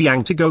Prince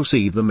Yang to go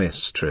see the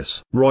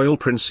mistress. Royal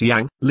Prince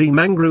Yang. Li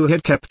Mengru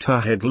had kept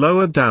her head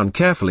lowered down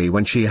carefully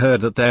when she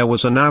heard that there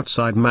was an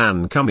outside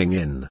man coming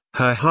in.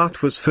 Her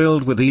heart was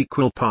filled with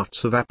equal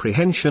parts of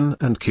apprehension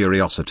and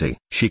curiosity.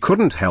 She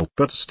couldn't help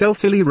but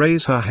stealthily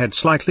raise her head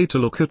slightly to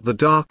look at the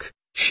dark,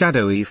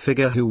 shadowy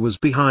figure who was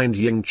behind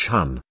Ying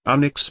Chun.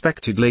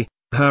 Unexpectedly,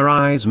 her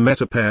eyes met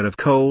a pair of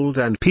cold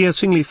and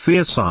piercingly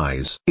fierce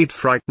eyes. It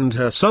frightened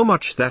her so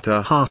much that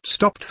her heart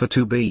stopped for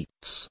 2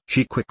 beats.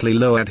 She quickly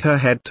lowered her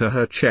head to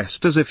her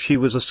chest as if she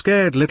was a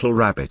scared little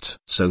rabbit.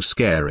 So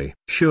scary.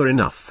 Sure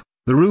enough,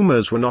 the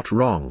rumors were not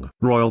wrong.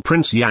 Royal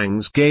Prince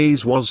Yang's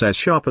gaze was as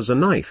sharp as a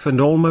knife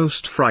and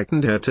almost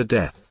frightened her to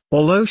death.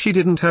 Although she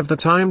didn't have the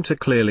time to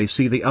clearly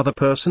see the other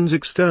person's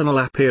external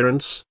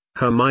appearance,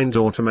 her mind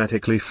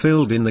automatically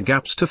filled in the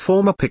gaps to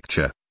form a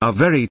picture, a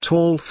very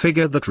tall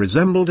figure that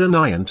resembled an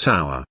iron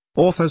tower.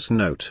 Author's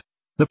note.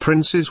 The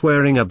prince is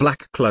wearing a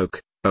black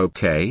cloak,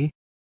 okay?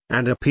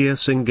 And a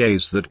piercing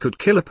gaze that could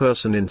kill a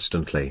person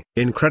instantly.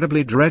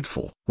 Incredibly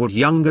dreadful. Would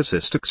younger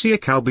sister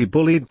Xiaocao be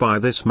bullied by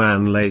this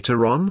man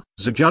later on?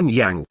 Zhejian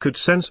Yang could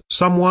sense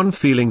someone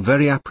feeling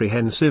very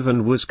apprehensive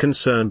and was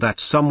concerned that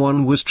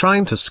someone was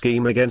trying to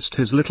scheme against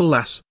his little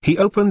lass. He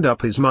opened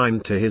up his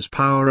mind to his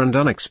power and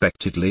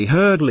unexpectedly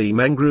heard Li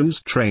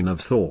Mengru's train of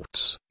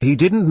thoughts. He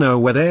didn't know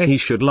whether he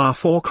should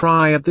laugh or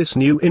cry at this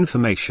new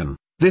information.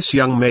 This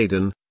young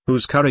maiden,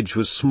 whose courage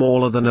was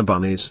smaller than a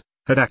bunny's,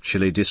 had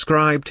actually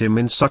described him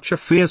in such a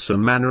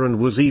fearsome manner and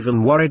was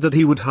even worried that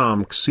he would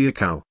harm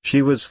Xiaocao.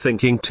 She was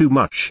thinking too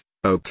much,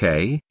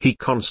 okay? He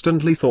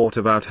constantly thought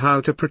about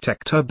how to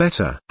protect her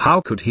better.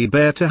 How could he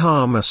bear to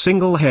harm a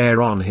single hair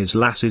on his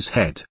lass's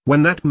head?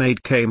 When that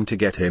maid came to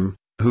get him,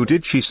 who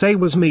did she say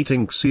was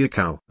meeting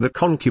Xiaocao? The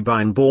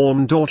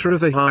concubine-born daughter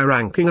of a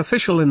high-ranking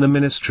official in the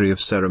Ministry of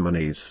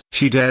Ceremonies.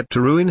 She dared to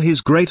ruin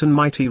his great and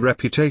mighty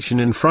reputation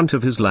in front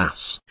of his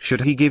lass.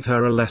 Should he give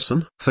her a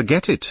lesson?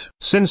 Forget it.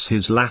 Since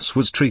his lass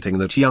was treating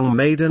that young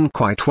maiden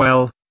quite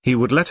well, he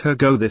would let her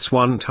go this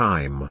one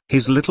time.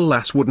 His little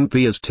lass wouldn't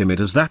be as timid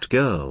as that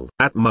girl.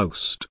 At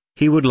most,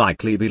 he would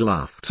likely be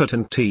laughed at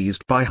and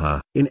teased by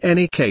her. In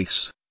any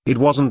case, it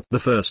wasn't the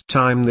first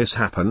time this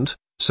happened,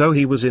 so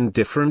he was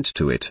indifferent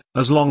to it.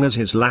 As long as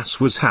his lass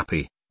was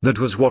happy, that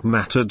was what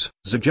mattered.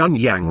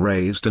 Zhejiang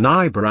raised an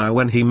eyebrow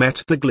when he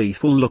met the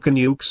gleeful look in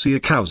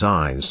Xiao's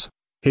eyes.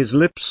 His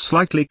lips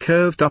slightly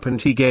curved up and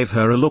he gave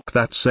her a look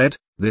that said,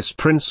 "This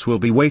prince will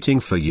be waiting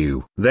for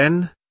you."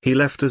 Then, he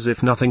left as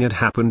if nothing had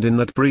happened in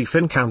that brief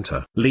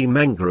encounter. Li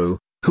Mengru,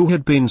 who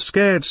had been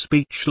scared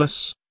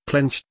speechless,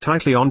 clenched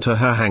tightly onto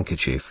her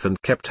handkerchief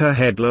and kept her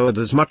head lowered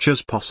as much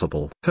as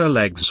possible. Her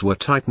legs were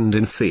tightened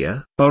in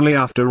fear. Only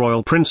after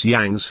Royal Prince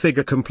Yang's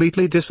figure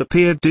completely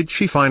disappeared did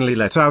she finally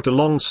let out a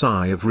long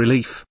sigh of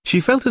relief. She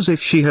felt as if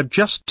she had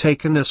just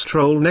taken a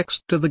stroll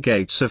next to the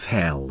gates of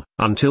hell.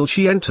 Until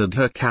she entered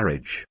her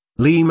carriage,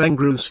 Li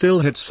Mengru still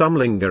had some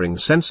lingering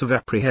sense of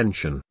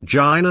apprehension.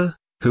 Jaina,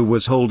 who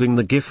was holding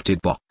the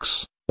gifted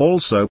box,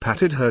 also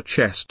patted her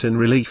chest in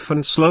relief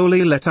and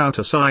slowly let out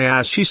a sigh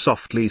as she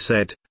softly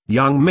said,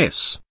 "Young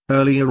miss,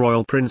 earlier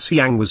Royal Prince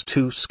Yang was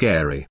too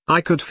scary.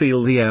 I could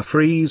feel the air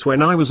freeze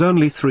when I was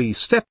only 3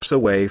 steps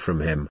away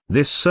from him.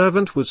 This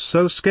servant was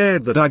so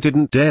scared that I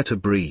didn't dare to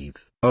breathe."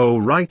 "Oh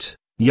right,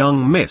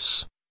 young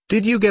miss.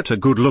 Did you get a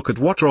good look at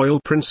what Royal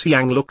Prince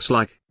Yang looks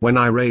like?" "When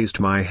I raised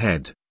my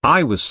head,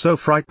 I was so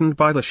frightened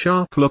by the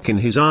sharp look in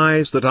his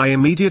eyes that I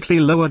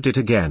immediately lowered it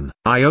again.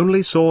 I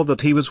only saw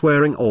that he was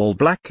wearing all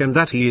black and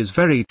that he is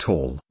very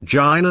tall."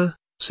 "Jaina,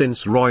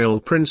 since Royal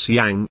Prince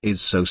Yang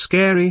is so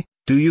scary,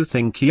 do you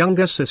think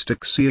younger sister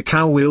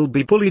Xiao will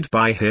be bullied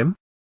by him?"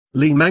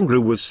 Li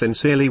Mengru was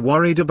sincerely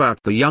worried about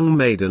the young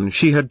maiden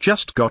she had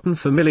just gotten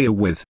familiar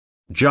with.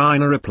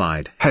 Jaina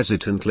replied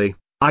hesitantly,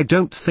 "I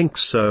don't think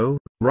so,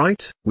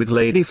 right? With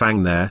Lady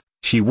Fang there,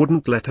 she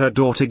wouldn't let her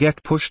daughter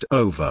get pushed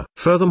over.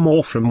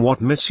 Furthermore, from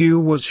what Miss Yu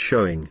was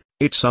showing,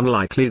 it's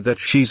unlikely that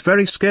she's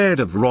very scared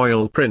of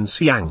Royal Prince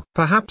Yang.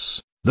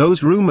 Perhaps,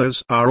 those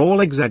rumors are all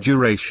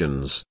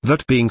exaggerations."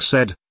 That being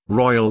said,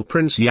 Royal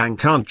Prince Yang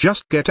can't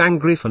just get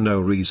angry for no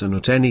reason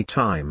at any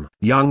time.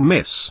 "Young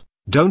miss,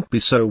 don't be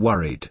so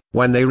worried."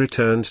 When they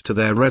returned to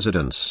their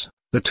residence,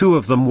 the two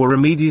of them were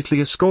immediately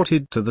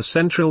escorted to the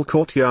central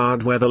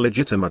courtyard where the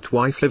legitimate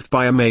wife lived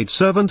by a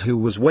maidservant who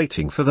was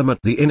waiting for them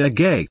at the inner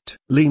gate.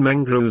 Li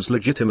Mengru's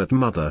legitimate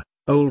mother,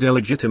 older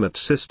legitimate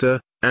sister,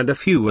 and a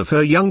few of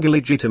her younger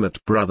legitimate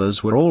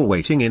brothers were all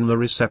waiting in the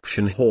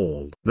reception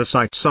hall. The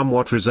sight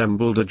somewhat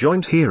resembled a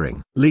joint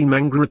hearing. Li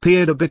Mengru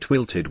appeared a bit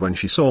wilted when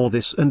she saw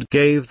this and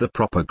gave the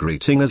proper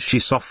greeting as she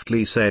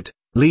softly said,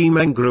 "Li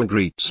Mengru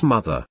greets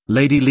mother."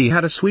 Lady Li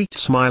had a sweet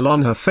smile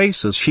on her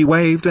face as she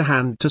waved a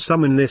hand to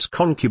summon this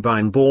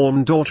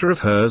concubine-born daughter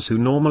of hers who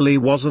normally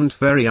wasn't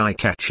very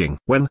eye-catching.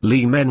 When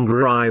Li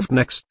Mengru arrived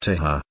next to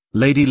her,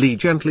 Lady Li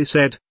gently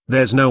said,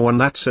 "There's no one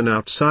that's an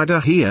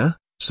outsider here,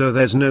 so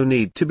there's no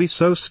need to be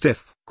so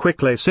stiff.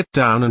 Quickly sit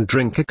down and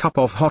drink a cup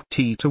of hot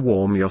tea to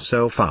warm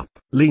yourself up."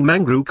 Li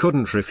Mengru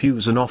couldn't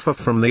refuse an offer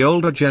from the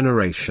older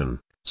generation,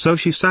 so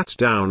she sat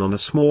down on a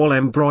small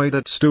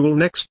embroidered stool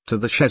next to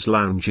the chaise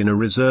lounge in a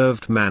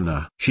reserved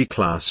manner. She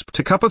clasped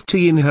a cup of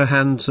tea in her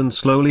hands and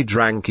slowly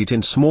drank it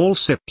in small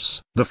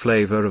sips. The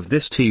flavor of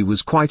this tea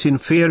was quite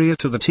inferior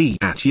to the tea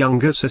at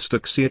younger sister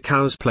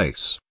Xiao's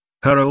place.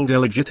 Her older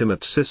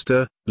legitimate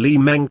sister, Li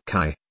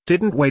Mengkai,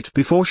 didn't wait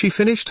before she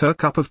finished her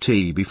cup of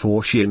tea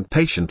before she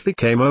impatiently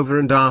came over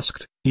and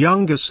asked,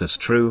 "Younger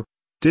sister,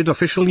 did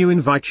official Yu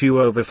invite you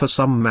over for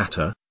some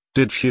matter?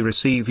 Did she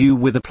receive you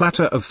with a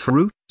platter of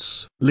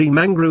fruits?" Li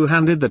Mengru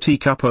handed the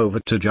teacup over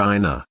to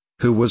Jaina,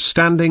 who was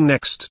standing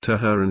next to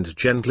her and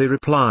gently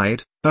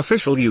replied,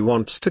 "Official Yu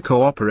wants to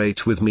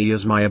cooperate with me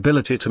as my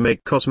ability to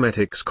make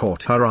cosmetics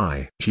caught her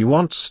eye. She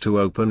wants to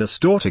open a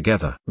store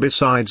together.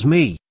 Besides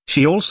me,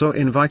 she also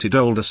invited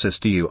older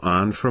sister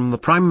Yuan from the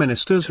Prime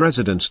Minister's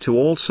residence to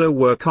also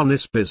work on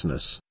this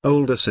business."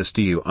 Older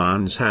sister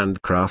Yuan's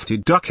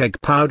handcrafted duck egg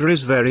powder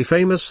is very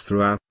famous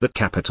throughout the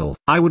capital.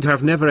 I would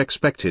have never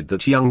expected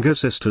that younger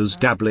sister's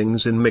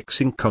dabblings in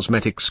mixing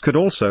cosmetics could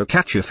also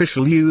catch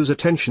official Yu's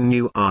attention.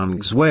 Yuan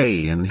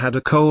Xuan had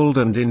a cold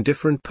and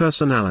indifferent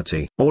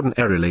personality.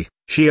 Ordinarily,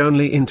 she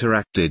only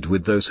interacted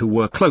with those who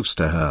were close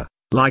to her,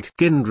 like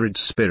kindred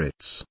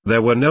spirits.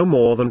 There were no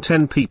more than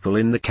 10 people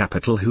in the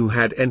capital who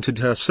had entered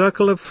her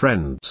circle of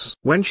friends.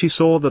 When she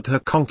saw that her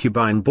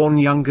concubine-born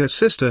younger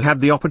sister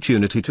had the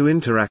opportunity to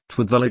interact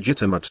with the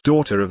legitimate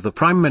daughter of the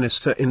Prime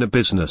Minister in a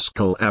business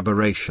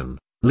collaboration,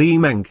 Li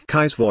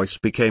Mengkai's voice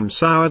became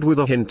soured with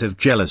a hint of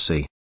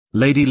jealousy.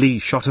 Lady Li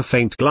shot a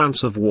faint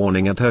glance of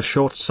warning at her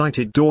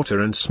short-sighted daughter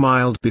and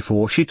smiled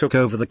before she took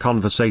over the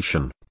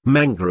conversation.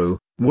 "Mengru,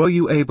 were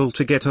you able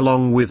to get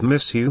along with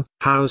Miss Yu?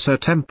 How's her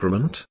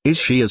temperament? Is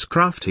she as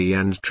crafty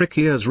and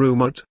tricky as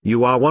rumored?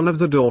 You are one of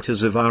the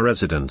daughters of our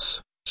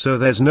residence, so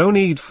there's no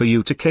need for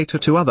you to cater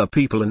to other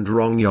people and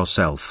wrong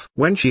yourself."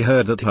 When she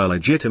heard that her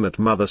legitimate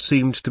mother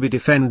seemed to be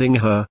defending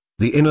her,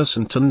 the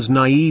innocent and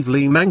naive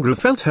Li Mengru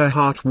felt her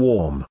heart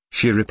warm.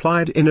 She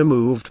replied in a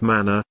moved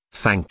manner,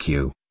 Thank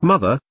you,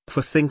 mother,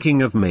 for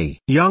thinking of me.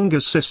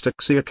 Younger sister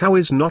Xiaocao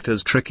is not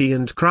as tricky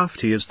and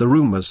crafty as the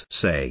rumors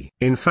say.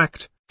 In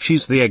fact,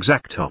 she's the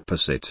exact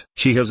opposite.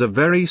 She has a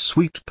very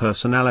sweet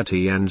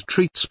personality and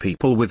treats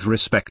people with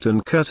respect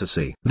and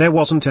courtesy. There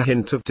wasn't a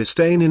hint of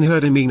disdain in her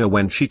demeanor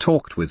when she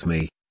talked with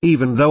me.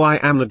 Even though I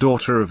am the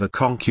daughter of a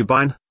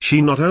concubine,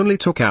 she not only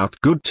took out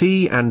good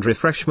tea and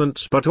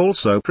refreshments but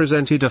also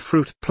presented a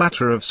fruit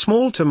platter of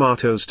small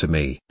tomatoes to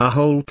me. A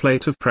whole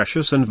plate of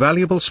precious and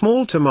valuable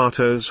small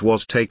tomatoes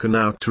was taken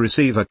out to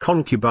receive a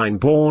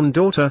concubine-born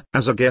daughter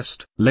as a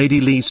guest. Lady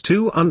Li's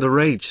two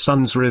underage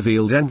sons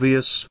revealed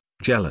envious,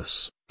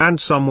 jealous, and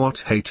somewhat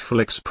hateful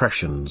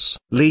expressions.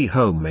 Li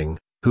Homing,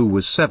 who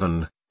was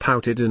 7,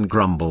 pouted and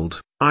grumbled,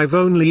 "I've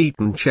only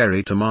eaten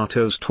cherry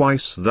tomatoes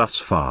twice thus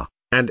far,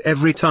 and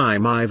every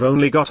time I've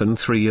only gotten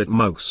 3 at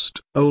most."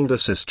 Older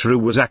sister Wu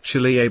was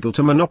actually able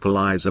to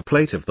monopolize a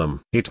plate of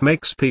them. It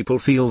makes people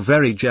feel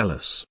very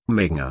jealous.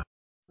 Minga.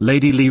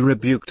 Lady Li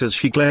rebuked as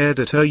she glared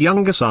at her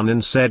younger son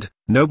and said,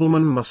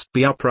 "Noblemen must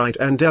be upright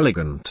and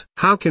elegant.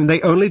 How can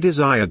they only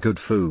desire good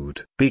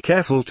food? Be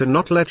careful to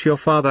not let your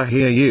father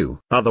hear you.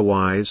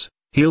 Otherwise,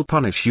 he'll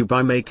punish you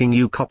by making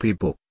you copy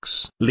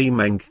books." Li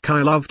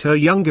Mengkai loved her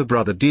younger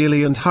brother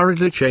dearly and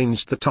hurriedly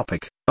changed the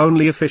topic.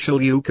 Only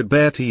official Yu could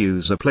bear to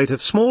use a plate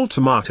of small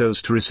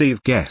tomatoes to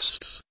receive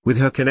guests. With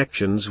her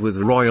connections with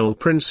Royal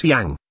Prince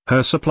Yang,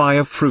 her supply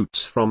of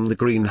fruits from the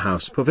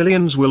greenhouse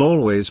pavilions will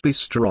always be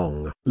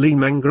strong. Li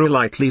Mengru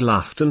lightly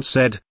laughed and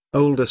said,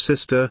 "Older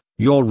sister,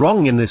 you're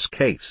wrong in this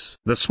case.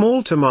 The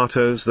small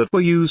tomatoes that were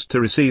used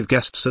to receive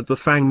guests at the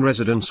Fang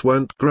residence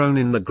weren't grown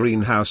in the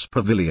greenhouse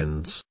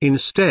pavilions.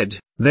 Instead,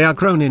 they are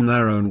grown in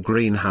their own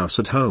greenhouse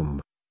at home."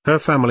 Her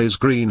family's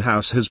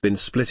greenhouse has been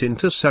split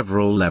into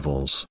several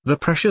levels. The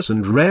precious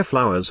and rare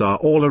flowers are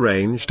all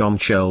arranged on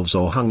shelves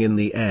or hung in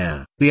the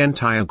air. The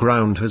entire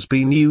ground has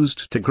been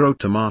used to grow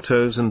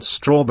tomatoes and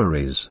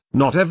strawberries.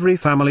 Not every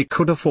family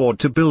could afford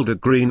to build a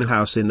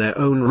greenhouse in their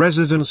own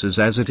residences,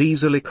 as it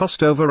easily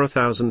cost over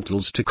 1,000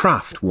 tals to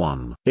craft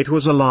one. It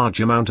was a large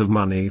amount of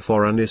money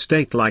for an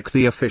estate like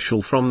the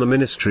official from the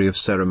Ministry of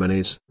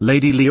Ceremonies.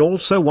 Lady Li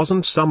also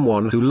wasn't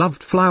someone who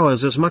loved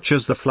flowers as much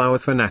as the flower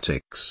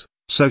fanatics,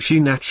 so she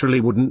naturally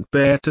wouldn't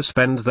bear to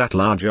spend that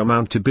large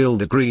amount to build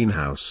a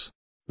greenhouse.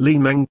 Li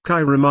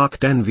Mengkai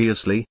remarked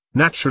enviously,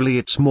 "Naturally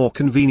it's more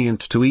convenient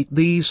to eat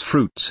these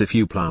fruits if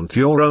you plant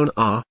your own."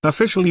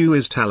 Official Yu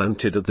is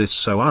talented at this,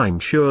 so I'm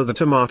sure the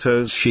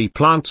tomatoes she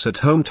plants at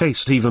home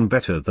taste even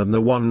better than the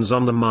ones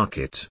on the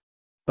market.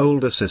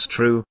 Older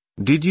sister Wu,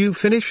 did you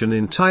finish an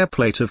entire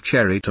plate of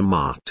cherry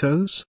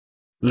tomatoes?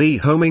 Li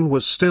Homing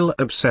was still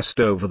obsessed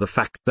over the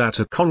fact that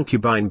a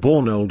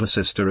concubine-born older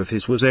sister of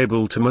his was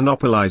able to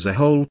monopolize a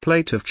whole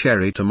plate of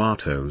cherry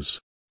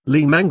tomatoes.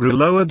 Li Mengru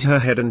lowered her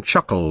head and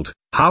chuckled,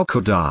 "How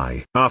could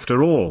I?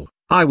 After all,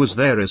 I was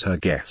there as her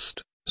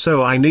guest,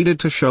 so I needed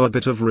to show a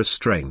bit of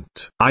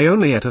restraint. I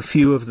only ate a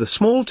few of the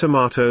small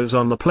tomatoes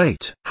on the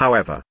plate.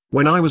 However,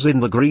 when I was in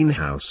the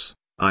greenhouse,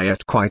 I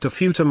ate quite a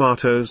few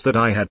tomatoes that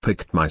I had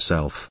picked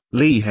myself."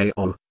 Li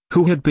Heon,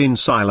 who had been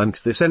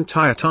silent this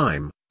entire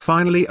time,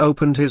 finally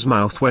opened his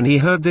mouth when he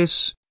heard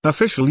this.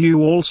 Official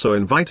Yu also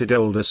invited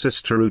older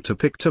sister Wu to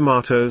pick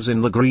tomatoes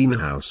in the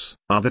greenhouse.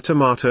 "Are the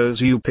tomatoes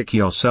you pick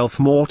yourself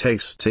more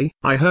tasty?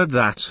 I heard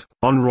that,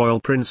 on Royal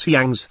Prince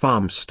Yang's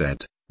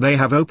farmstead, they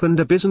have opened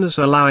a business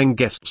allowing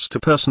guests to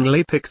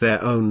personally pick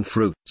their own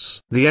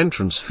fruits. The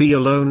entrance fee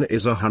alone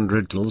is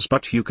 100 tals,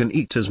 but you can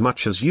eat as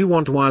much as you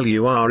want while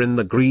you are in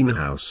the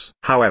greenhouse.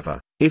 However,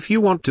 if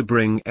you want to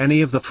bring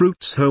any of the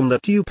fruits home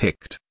that you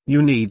picked,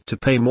 you need to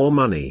pay more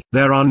money.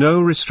 There are no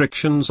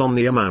restrictions on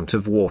the amount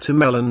of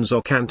watermelons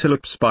or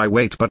cantaloupes by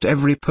weight, but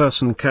every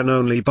person can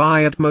only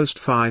buy at most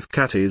 5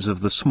 catties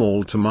of the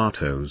small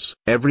tomatoes."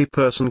 Every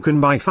person can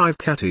buy 5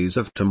 catties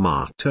of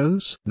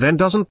tomatoes? Then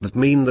doesn't that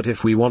mean that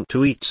if we want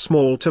to eat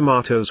small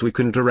tomatoes we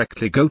can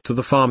directly go to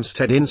the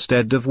farmstead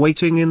instead of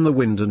waiting in the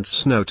wind and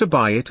snow to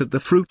buy it at the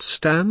fruit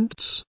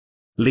stands?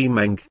 Li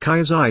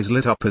Mengkai's eyes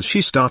lit up as she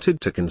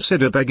started to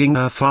consider begging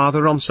her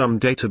father on some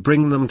day to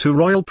bring them to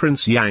Royal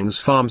Prince Yang's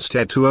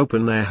farmstead to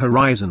open their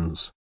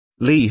horizons.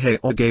 Li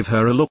Heo gave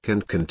her a look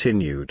and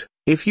continued,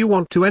 "If you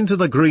want to enter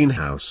the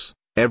greenhouse,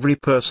 every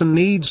person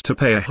needs to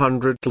pay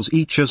 100 tals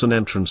each as an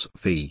entrance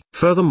fee.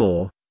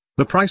 Furthermore,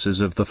 the prices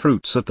of the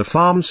fruits at the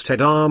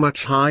farmstead are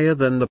much higher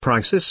than the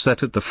prices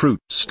set at the fruit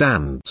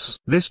stands.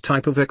 This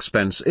type of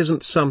expense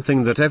isn't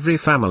something that every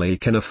family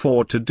can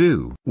afford to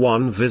do.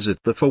 One visit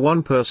there for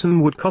one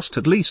person would cost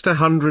at least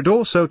 100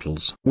 or so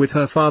tals. With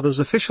her father's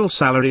official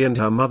salary and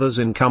her mother's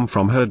income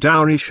from her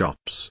dowry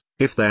shops,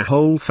 if their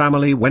whole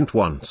family went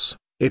once,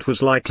 it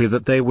was likely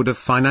that they would have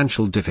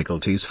financial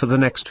difficulties for the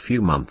next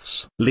few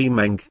months." Li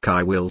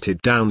Mengkai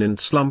wilted down and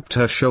slumped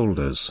her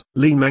shoulders.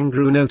 Li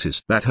Mengru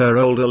noticed that her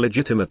older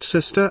legitimate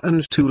sister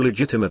and 2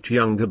 legitimate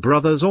younger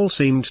brothers all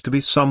seemed to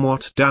be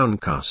somewhat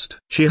downcast.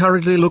 She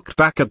hurriedly looked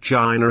back at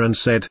Jaina and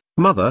said,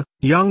 "Mother,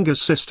 younger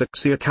sister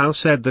Xiaocao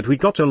said that we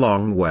got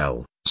along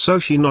well. so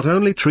she not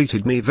only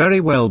treated me very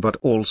well but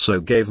also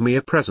gave me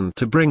a present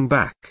to bring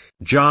back.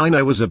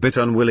 Gina was a bit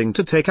unwilling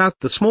to take out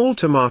the small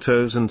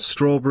tomatoes and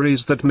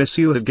strawberries that Miss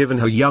Yu had given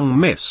her young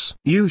miss.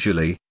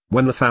 Usually,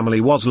 when the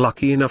family was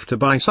lucky enough to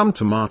buy some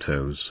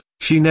tomatoes,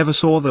 she never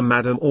saw the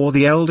madam or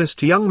the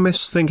eldest young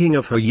miss thinking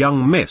of her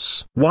young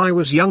miss. Why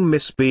was young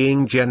miss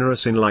being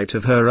generous in light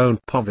of her own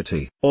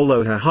poverty?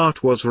 Although her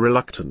heart was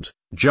reluctant,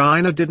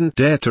 Gina didn't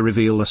dare to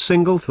reveal a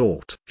single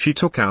thought. She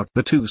took out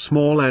the two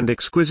small and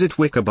exquisite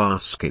wicker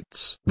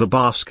baskets. The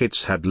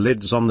baskets had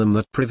lids on them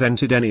that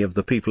prevented any of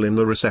the people in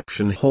the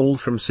reception hall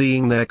from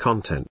seeing their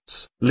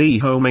contents. Li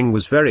Homing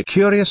was very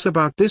curious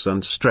about this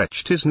and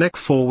stretched his neck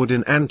forward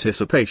in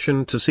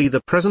anticipation to see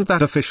the present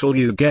that official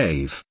Yu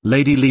gave.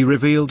 Lady Li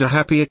revealed a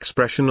happy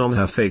expression on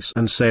her face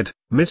and said,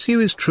 "Miss Yu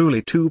is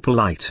truly too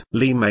polite."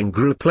 Li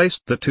Mengru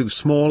placed the two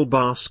small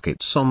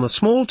baskets on the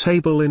small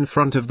table in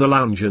front of the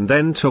lounge and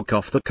then took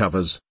off the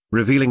covers,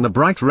 revealing the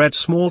bright red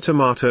small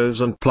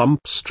tomatoes and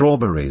plump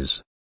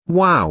strawberries.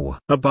 Wow!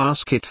 A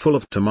basket full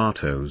of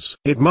tomatoes.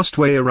 It must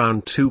weigh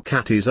around 2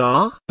 catties.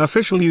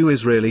 Official Yu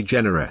is really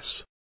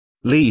generous.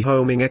 Li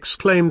Homing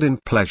exclaimed in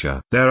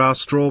pleasure. There are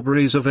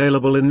strawberries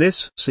available in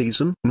this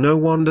season. No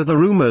wonder the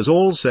rumors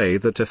all say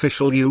that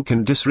official Yu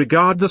can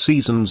disregard the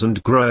seasons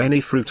and grow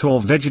any fruit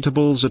or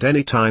vegetables at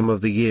any time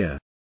of the year.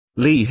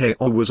 Li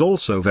Hao was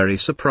also very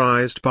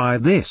surprised by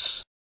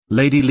this.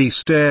 Lady Li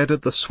stared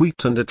at the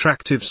sweet and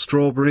attractive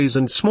strawberries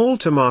and small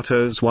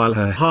tomatoes while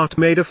her heart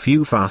made a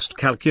few fast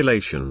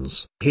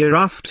calculations.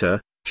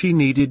 Hereafter, she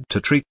needed to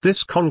treat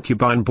this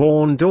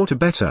concubine-born daughter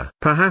better.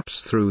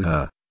 Perhaps through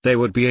her, they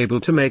would be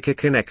able to make a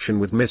connection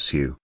with Miss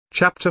Yu.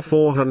 Chapter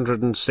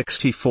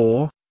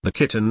 464, The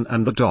Kitten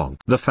and the Dog.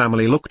 The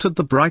family looked at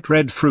the bright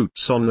red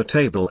fruits on the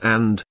table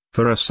and,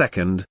 for a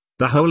second,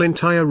 the whole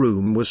entire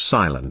room was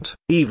silent.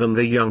 Even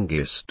the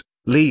youngest,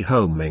 Li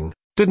Homing,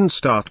 didn't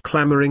start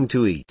clamoring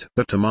to eat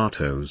the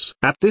tomatoes.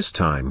 At this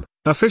time,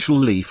 official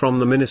Li from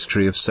the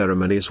Ministry of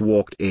Ceremonies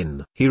walked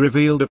in. He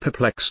revealed a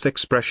perplexed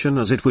expression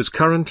as it was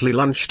currently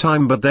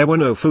lunchtime but there were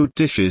no food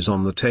dishes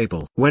on the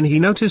table. When he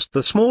noticed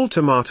the small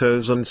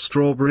tomatoes and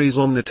strawberries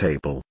on the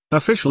table,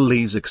 official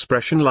Li's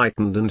expression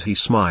lightened and he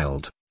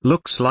smiled.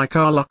 "Looks like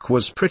our luck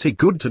was pretty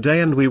good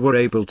today and we were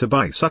able to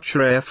buy such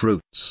rare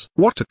fruits.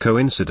 What a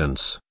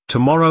coincidence.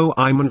 Tomorrow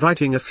I'm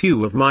inviting a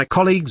few of my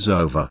colleagues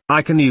over.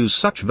 I can use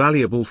such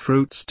valuable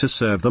fruits to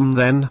serve them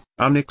then."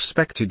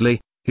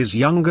 Unexpectedly, his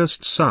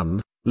youngest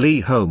son,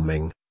 Li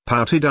Homing,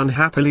 pouted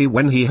unhappily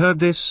when he heard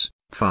this.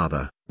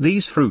 "Father,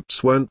 these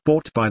fruits weren't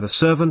bought by the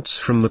servants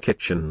from the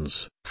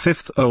kitchens."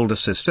 Fifth older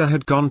sister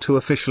had gone to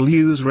official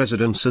Yu's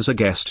residence as a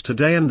guest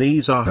today and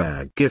these are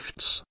her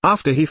gifts.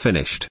 After he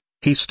finished,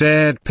 he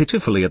stared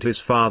pitifully at his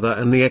father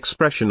and the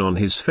expression on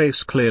his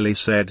face clearly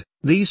said,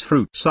 "These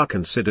fruits are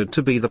considered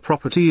to be the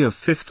property of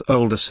fifth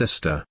older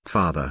sister."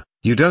 "Father,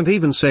 you don't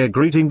even say a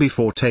greeting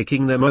before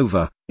taking them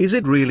over, is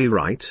it really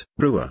right?"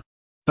 Brewer.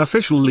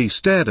 Official Li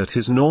stared at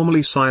his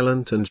normally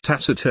silent and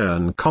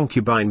taciturn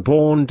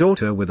concubine-born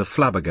daughter with a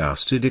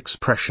flabbergasted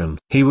expression.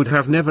 He would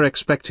have never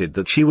expected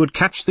that she would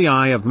catch the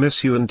eye of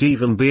Miss Yu and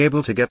even be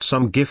able to get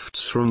some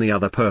gifts from the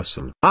other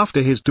person.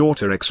 After his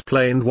daughter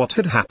explained what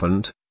had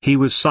happened, he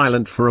was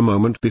silent for a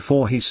moment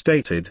before he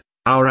stated,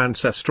 "Our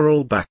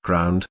ancestral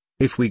background,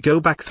 if we go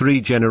back 3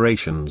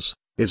 generations,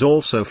 is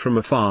also from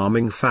a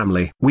farming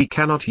family. We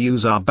cannot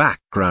use our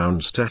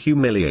backgrounds to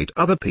humiliate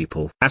other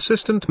people."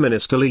 Assistant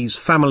Minister Li's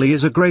family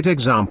is a great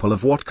example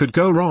of what could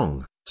go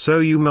wrong, so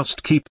you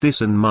must keep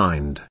this in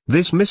mind.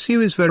 This Miss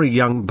Yu is very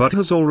young but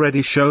has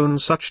already shown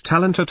such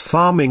talent at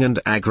farming and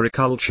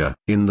agriculture.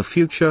 In the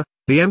future,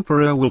 the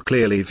Emperor will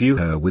clearly view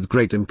her with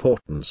great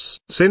importance.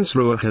 Since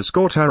Rua has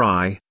caught her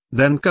eye,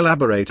 then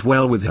collaborate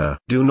well with her.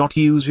 Do not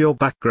use your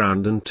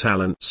background and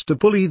talents to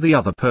bully the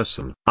other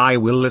person. I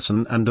will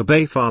listen and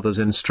obey father's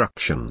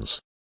instructions.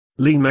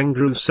 Li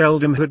Mengru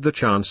seldom had the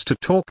chance to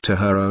talk to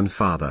her own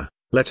father,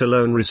 let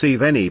alone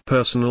receive any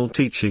personal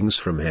teachings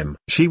from him.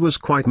 She was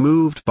quite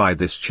moved by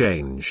this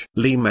change.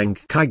 Li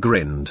Mengkai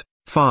grinned.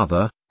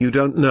 "Father, you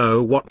don't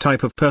know what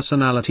type of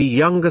personality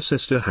younger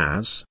sister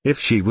has. If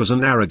she was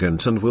an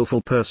arrogant and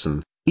willful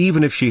person,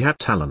 even if she had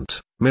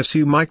talent, Miss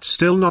Yu might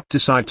still not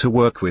decide to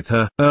work with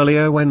her."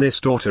 Earlier when this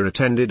daughter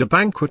attended a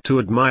banquet to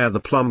admire the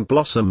plum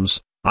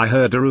blossoms, I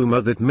heard a rumor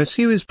that Miss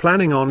Yu is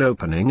planning on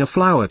opening a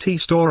flower tea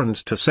store and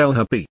to sell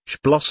her peach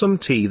blossom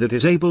tea that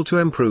is able to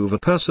improve a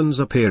person's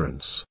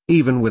appearance.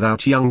 Even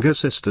without younger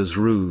sister's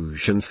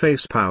rouge and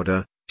face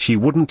powder, she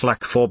wouldn't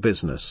lack for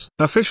business.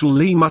 Official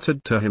Li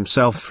muttered to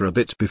himself for a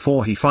bit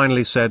before he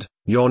finally said,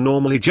 "You're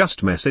normally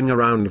just messing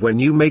around when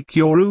you make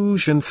your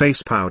rouge and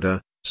face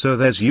powder, so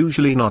there's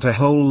usually not a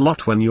whole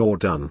lot when you're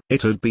done.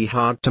 It'd be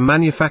hard to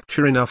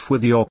manufacture enough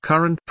with your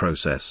current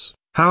process.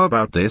 How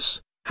about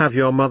this? Have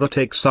your mother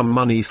take some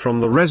money from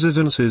the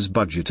residence's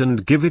budget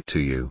and give it to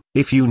you.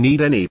 If you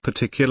need any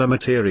particular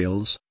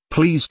materials,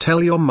 please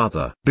tell your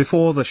mother.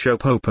 Before the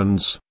shop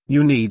opens,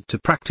 you need to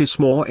practice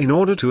more in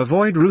order to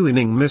avoid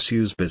ruining Miss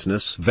Yu's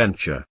business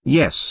venture."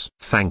 "Yes,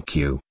 thank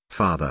you,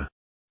 father."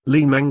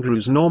 Li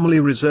Mengru's normally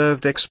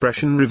reserved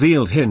expression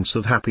revealed hints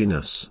of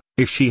happiness.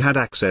 If she had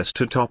access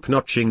to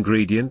top-notch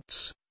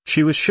ingredients,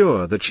 she was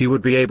sure that she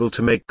would be able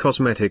to make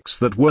cosmetics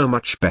that were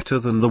much better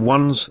than the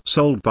ones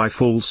sold by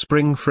Full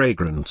Spring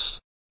Fragrance.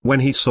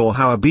 When he saw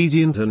how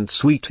obedient and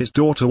sweet his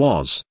daughter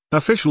was,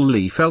 Official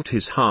Li felt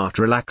his heart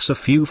relax a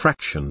few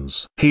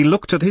fractions. He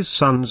looked at his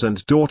sons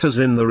and daughters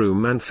in the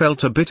room and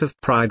felt a bit of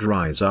pride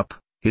rise up.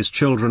 His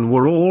children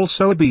were all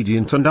so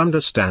obedient and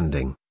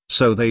understanding,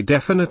 so they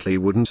definitely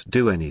wouldn't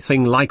do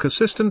anything like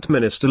Assistant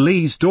Minister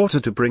Li's daughter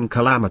to bring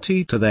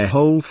calamity to their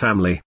whole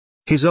family.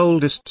 His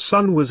oldest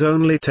son was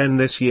only 10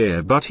 this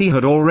year, but he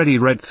had already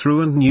read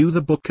through and knew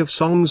the Book of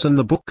Songs and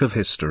the Book of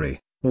History.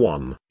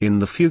 1. In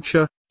the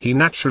future, he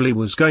naturally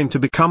was going to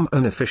become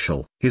an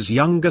official. His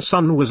younger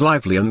son was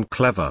lively and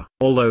clever.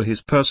 Although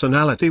his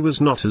personality was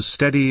not as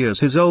steady as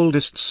his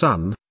oldest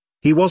son,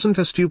 he wasn't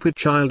a stupid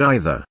child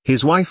either.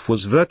 His wife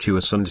was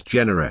virtuous and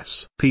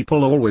generous.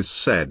 People always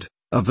said,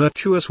 a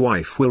virtuous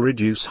wife will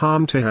reduce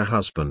harm to her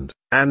husband,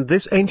 and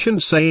this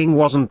ancient saying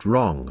wasn't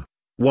wrong.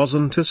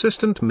 Wasn't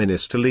Assistant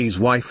Minister Li's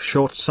wife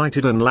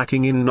short-sighted and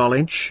lacking in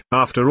knowledge?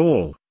 After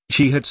all,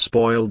 she had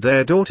spoiled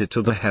their daughter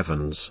to the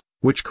heavens,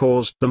 which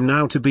caused them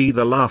now to be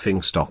the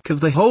laughingstock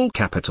of the whole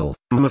capital.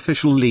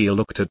 Official Li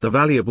looked at the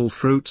valuable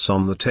fruits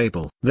on the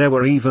table. There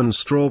were even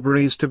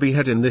strawberries to be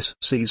had in this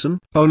season.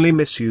 Only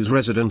Miss Yu's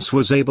residence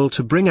was able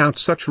to bring out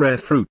such rare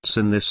fruits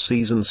in this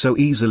season so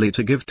easily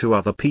to give to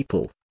other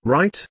people,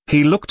 right?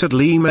 He looked at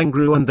Li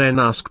Mengru and then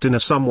asked in a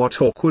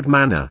somewhat awkward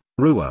manner,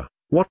 Rua,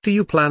 what do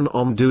you plan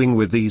on doing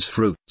with these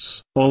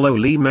fruits? Although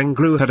Li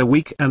Mengru had a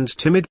weak and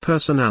timid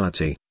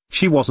personality,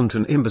 she wasn't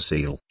an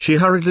imbecile. She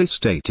hurriedly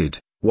stated,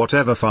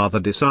 whatever father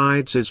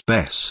decides is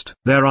best.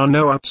 There are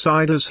no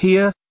outsiders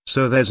here,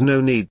 so there's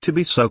no need to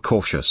be so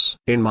cautious.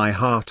 In my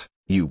heart,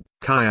 you,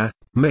 Kaya,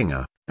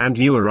 Minga, and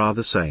you are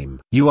the same.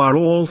 You are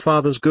all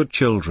father's good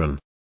children.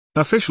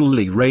 Official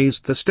Li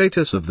raised the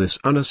status of this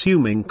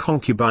unassuming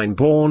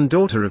concubine-born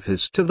daughter of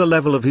his to the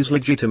level of his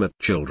legitimate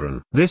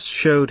children. This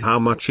showed how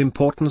much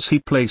importance he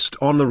placed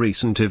on the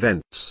recent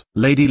events.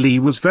 Lady Li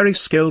was very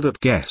skilled at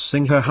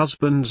guessing her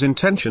husband's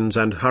intentions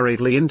and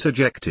hurriedly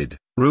interjected,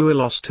 Rua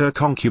lost her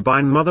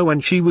concubine mother when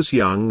she was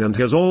young and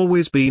has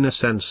always been a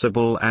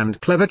sensible and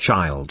clever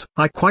child.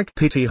 I quite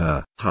pity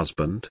her.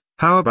 Husband,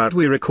 how about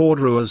we record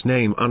Rua's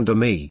name under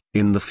me?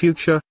 In the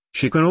future,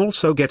 she can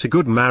also get a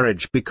good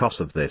marriage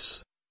because of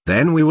this.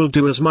 Then we will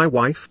do as my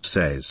wife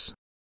says.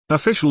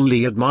 Official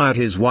Li admired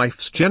his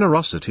wife's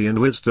generosity and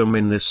wisdom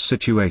in this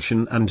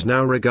situation and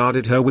now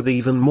regarded her with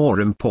even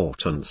more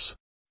importance.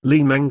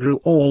 Li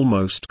Mengru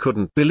almost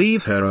couldn't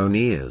believe her own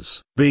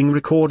ears. Being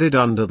recorded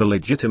under the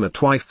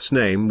legitimate wife's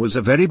name was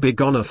a very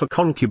big honor for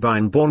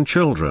concubine-born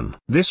children.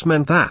 This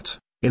meant that,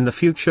 in the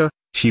future,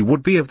 she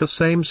would be of the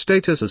same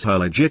status as her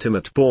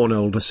legitimate-born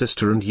older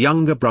sister and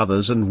younger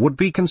brothers and would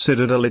be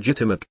considered a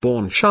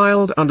legitimate-born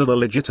child under the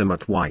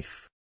legitimate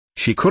wife.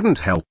 She couldn't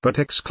help but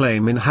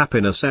exclaim in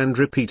happiness and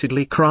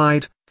repeatedly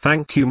cried,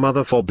 thank you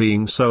mother for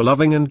being so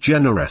loving and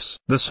generous.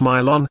 The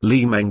smile on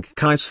Li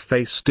Mengkai's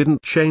face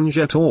didn't change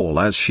at all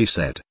as she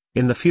said,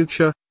 in the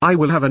future, I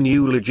will have a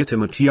new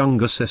legitimate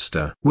younger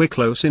sister. We're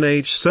close in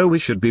age so we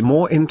should be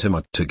more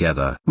intimate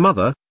together.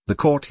 Mother, the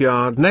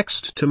courtyard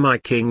next to my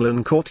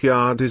Kinglan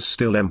courtyard is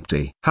still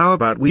empty. How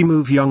about we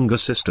move younger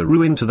sister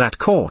Ru into that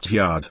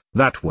courtyard?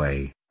 That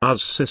way,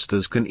 us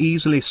sisters can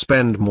easily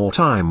spend more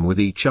time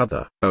with each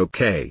other.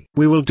 Okay.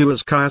 We will do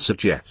as Kaya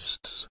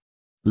suggests.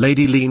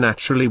 Lady Li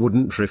naturally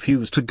wouldn't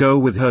refuse to go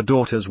with her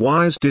daughter's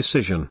wise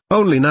decision.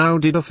 Only now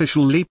did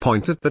Official Li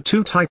point at the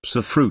two types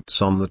of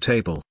fruits on the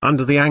table.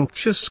 Under the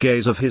anxious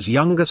gaze of his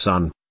younger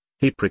son,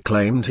 he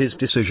proclaimed his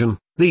decision.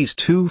 These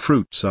two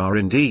fruits are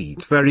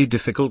indeed very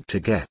difficult to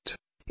get.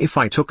 If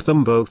I took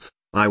them both,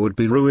 I would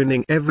be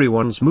ruining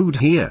everyone's mood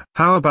here.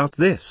 How about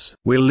this?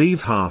 We'll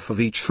leave half of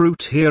each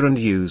fruit here and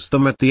use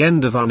them at the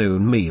end of our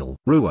noon meal.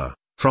 Rua,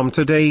 from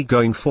today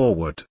going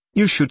forward,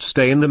 you should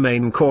stay in the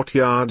main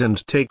courtyard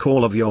and take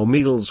all of your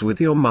meals with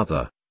your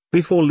mother.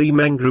 Before Li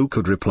Mengru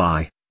could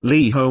reply,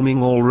 Li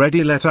Homing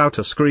already let out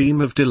a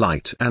scream of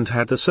delight and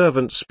had the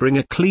servants bring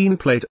a clean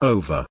plate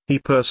over. He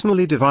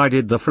personally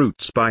divided the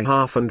fruits by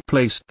half and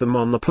placed them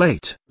on the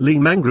plate. Li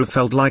Mengru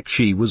felt like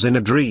she was in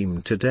a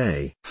dream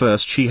today.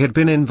 First she had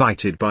been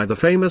invited by the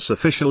famous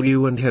Official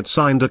Yu and had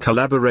signed a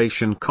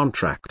collaboration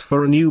contract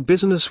for a new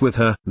business with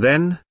her.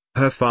 Then,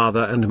 her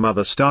father and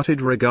mother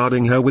started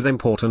regarding her with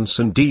importance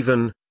and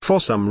even, for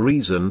some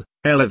reason,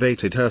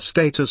 elevated her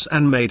status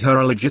and made her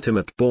a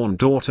legitimate-born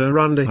daughter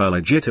under her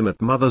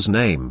legitimate mother's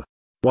name.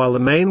 While the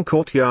main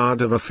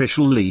courtyard of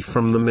Official Li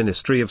from the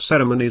Ministry of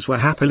Ceremonies were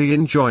happily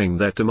enjoying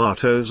their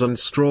tomatoes and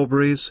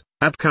strawberries,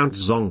 at Count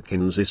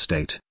Zonkin's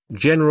estate,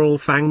 General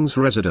Fang's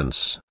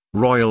residence,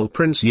 Royal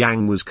Prince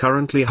Yang was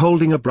currently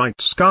holding a bright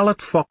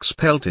scarlet fox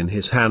pelt in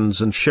his hands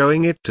and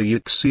showing it to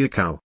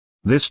Yuxiakao.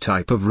 This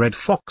type of red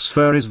fox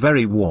fur is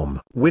very warm.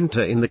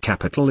 Winter in the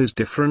capital is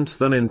different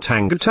than in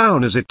Tanga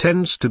town, as it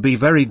tends to be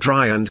very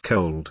dry and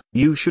cold.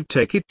 You should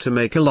take it to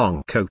make a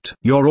long coat.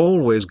 You're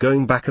always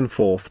going back and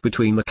forth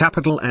between the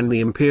capital and the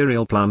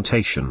imperial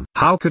plantation.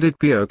 How could it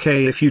be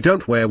okay if you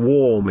don't wear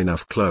warm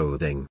enough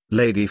clothing?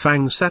 Lady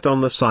Fang sat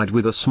on the side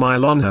with a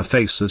smile on her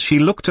face as she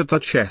looked at the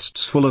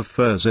chests full of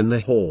furs in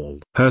the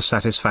hall. Her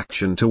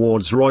satisfaction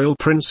towards Royal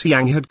Prince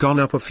Yang had gone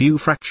up a few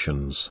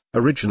fractions.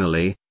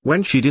 Originally,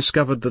 when she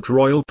discovered that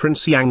Royal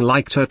Prince Yang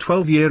liked her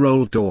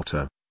 12-year-old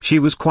daughter, she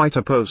was quite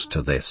opposed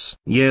to this.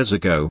 Years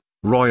ago,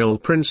 Royal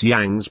Prince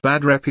Yang's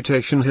bad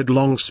reputation had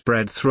long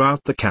spread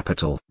throughout the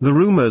capital. The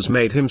rumors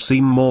made him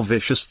seem more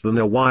vicious than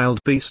a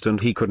wild beast, and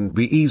he couldn't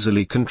be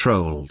easily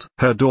controlled.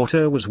 Her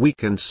daughter was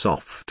weak and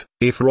soft.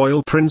 If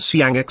Royal Prince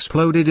Yang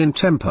exploded in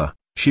temper,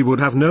 she would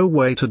have no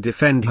way to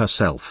defend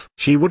herself.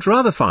 She would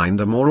rather find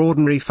a more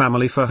ordinary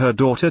family for her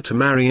daughter to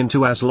marry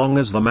into, as long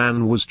as the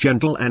man was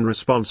gentle and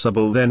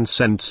responsible, than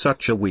send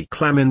such a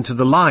weak lamb into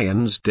the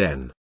lion's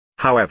den.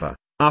 However,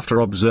 after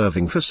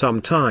observing for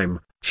some time,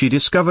 she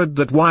discovered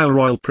that while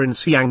Royal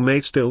Prince Yang may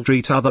still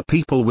treat other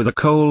people with a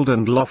cold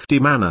and lofty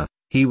manner,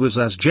 he was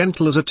as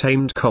gentle as a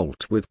tamed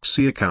colt with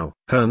Xiaocao.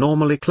 Her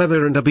normally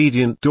clever and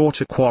obedient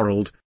daughter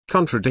quarreled,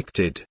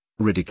 contradicted,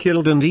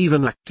 ridiculed, and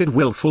even acted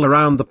willful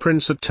around the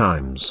prince at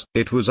times.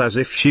 It was as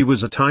if she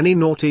was a tiny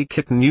naughty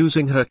kitten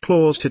using her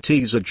claws to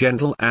tease a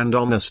gentle and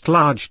honest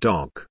large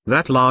dog.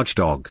 That large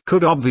dog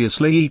could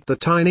obviously eat the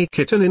tiny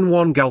kitten in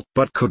one gulp,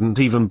 but couldn't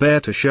even bear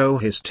to show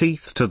his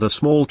teeth to the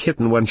small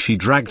kitten when she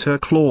dragged her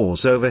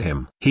claws over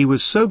him. He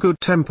was so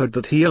good-tempered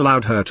that he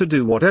allowed her to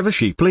do whatever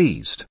she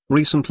pleased.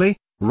 Recently,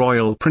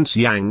 Royal Prince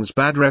Yang's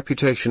bad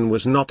reputation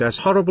was not as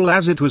horrible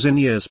as it was in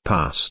years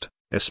past.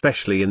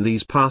 Especially in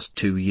these past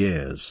 2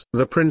 years.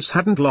 The prince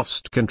hadn't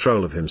lost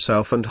control of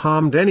himself and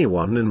harmed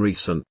anyone in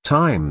recent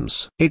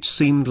times. It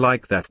seemed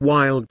like that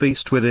wild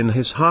beast within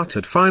his heart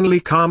had finally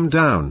calmed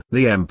down.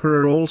 The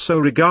emperor also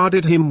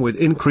regarded him with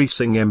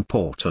increasing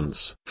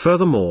importance.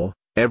 Furthermore,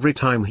 every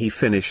time he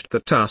finished the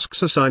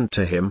tasks assigned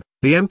to him,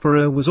 the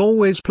emperor was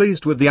always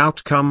pleased with the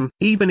outcome.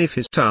 Even if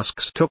his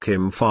tasks took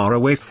him far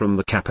away from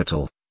the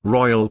capital,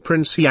 Royal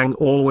Prince Yang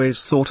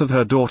always thought of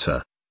her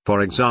daughter.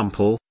 For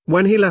example,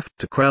 when he left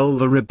to quell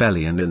the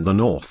rebellion in the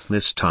north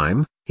this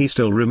time, he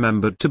still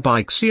remembered to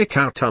buy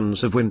Xiaocao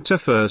tons of winter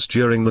furs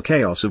during the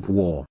chaos of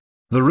war.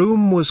 The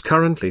room was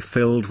currently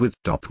filled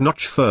with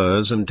top-notch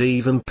furs, and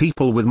even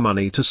people with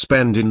money to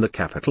spend in the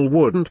capital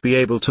wouldn't be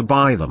able to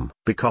buy them.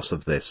 Because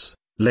of this,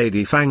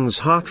 Lady Fang's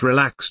heart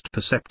relaxed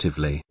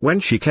perceptively.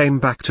 When she came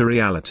back to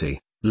reality,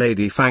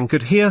 Lady Fang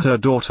could hear her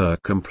daughter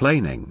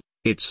complaining.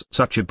 It's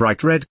such a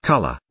bright red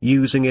color.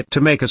 Using it to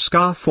make a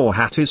scarf or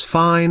hat is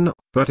fine,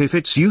 but if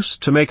it's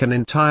used to make an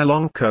entire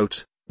long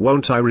coat,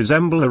 won't I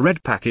resemble a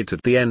red packet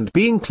at the end,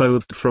 being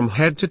clothed from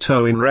head to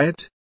toe in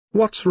red?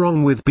 What's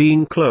wrong with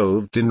being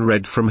clothed in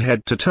red from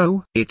head to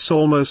toe? It's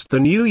almost the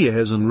New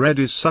Year's and red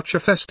is such a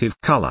festive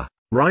color,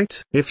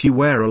 right? If you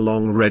wear a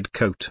long red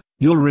coat,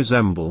 you'll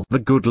resemble the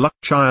good luck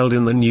child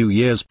in the New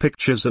Year's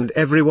pictures, and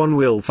everyone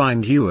will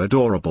find you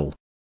adorable.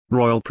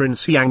 Royal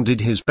Prince Yang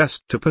did his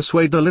best to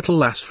persuade the little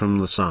lass from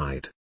the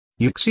side.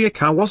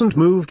 Xiaocao wasn't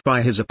moved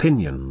by his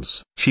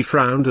opinions. She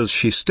frowned as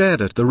she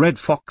stared at the red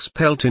fox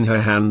pelt in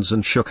her hands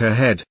and shook her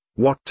head.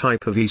 What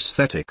type of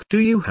aesthetic do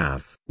you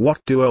have? What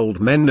do old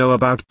men know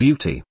about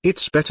beauty?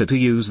 It's better to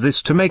use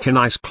this to make a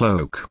nice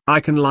cloak. I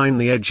can line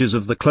the edges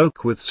of the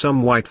cloak with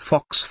some white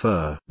fox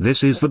fur.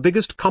 This is the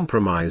biggest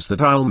compromise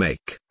that I'll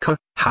make.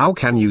 How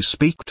can you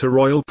speak to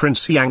Royal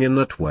Prince Yang in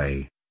that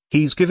way?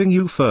 He's giving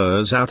you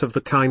furs out of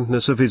the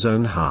kindness of his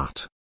own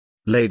heart.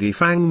 Lady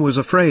Fang was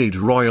afraid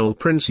Royal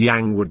Prince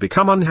Yang would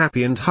become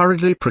unhappy and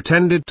hurriedly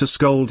pretended to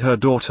scold her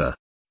daughter.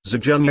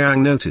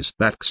 Zhejiang noticed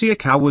that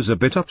Xiaocao was a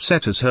bit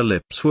upset as her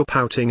lips were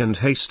pouting and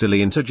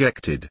hastily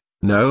interjected,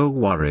 "No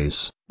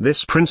worries,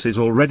 this prince is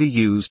already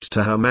used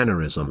to her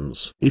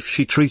mannerisms. If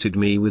she treated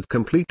me with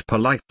complete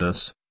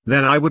politeness,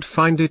 then I would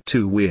find it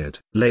too weird."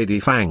 Lady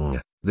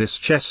Fang, this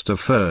chest of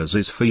furs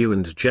is for you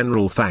and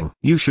General Fang.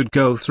 You should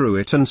go through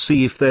it and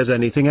see if there's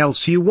anything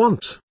else you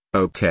want,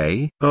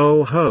 okay?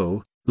 Oh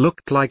ho,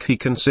 looked like he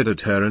considered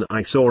her an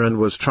eyesore and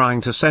was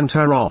trying to send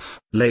her off.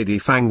 Lady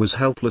Fang was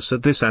helpless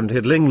at this and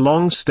had Ling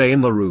Long stay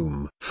in the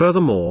room.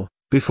 Furthermore,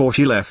 before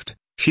she left,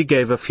 she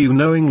gave a few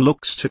knowing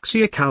looks to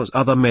Xiaocao's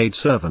other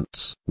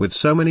maidservants. With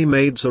so many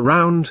maids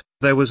around,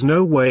 there was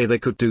no way they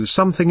could do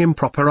something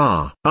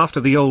improper. After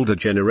the older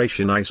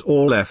generation eyes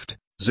all left,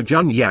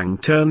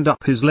 Zhejiang turned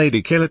up his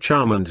lady killer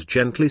charm and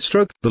gently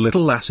stroked the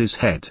little lass's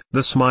head.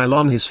 The smile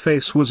on his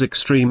face was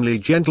extremely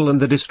gentle, and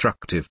the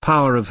destructive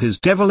power of his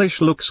devilish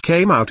looks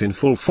came out in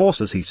full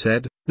force as he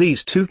said,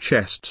 "These 2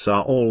 chests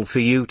are all for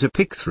you to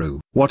pick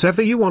through.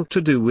 Whatever you want to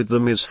do with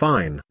them is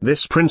fine.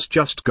 This prince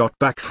just got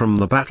back from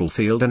the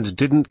battlefield and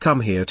didn't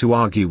come here to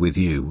argue with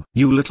you.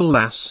 You little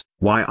lass,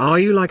 Why are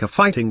you like a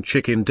fighting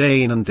chicken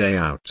day in and day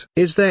out?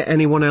 Is there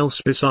anyone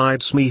else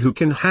besides me who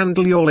can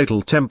handle your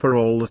little temper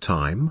all the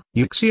time?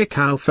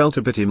 Yuxiao felt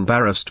a bit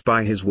embarrassed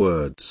by his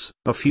words.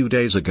 A few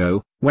days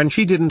ago, when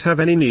she didn't have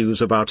any news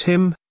about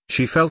him,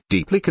 she felt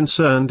deeply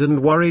concerned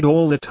and worried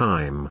all the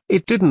time.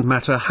 It didn't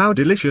matter how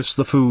delicious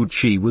the food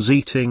she was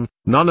eating,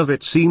 none of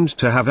it seemed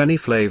to have any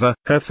flavor.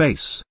 Her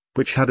face,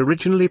 which had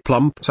originally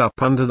plumped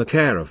up under the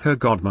care of her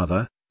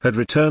godmother, had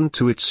returned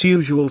to its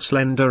usual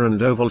slender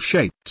and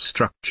oval-shaped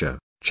structure.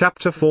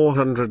 Chapter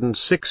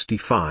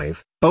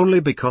 465,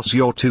 Only Because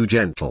You're Too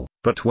Gentle.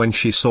 But when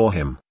she saw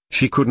him,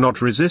 she could not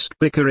resist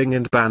bickering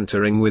and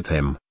bantering with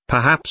him.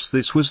 Perhaps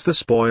this was the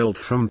spoiled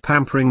from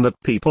pampering that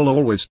people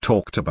always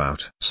talked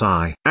about.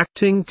 Sigh.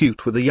 Acting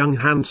cute with a young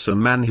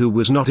handsome man who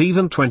was not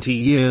even 20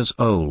 years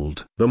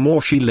old. The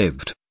more she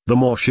lived, the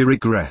more she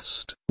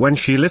regressed. When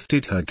she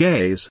lifted her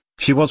gaze,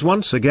 she was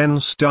once again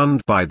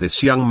stunned by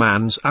this young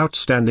man's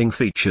outstanding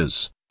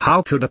features.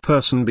 How could a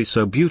person be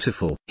so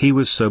beautiful? He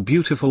was so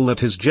beautiful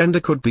that his gender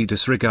could be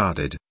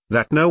disregarded,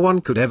 that no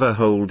one could ever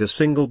hold a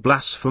single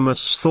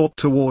blasphemous thought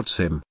towards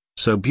him.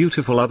 So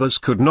beautiful others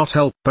could not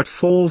help but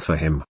fall for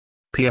him.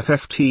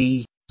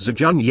 PFFT,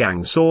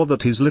 Zhejiang saw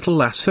that his little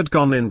lass had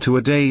gone into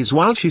a daze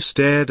while she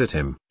stared at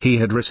him. He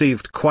had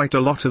received quite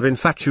a lot of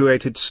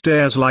infatuated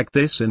stares like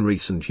this in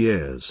recent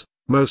years,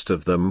 most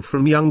of them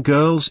from young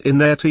girls in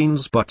their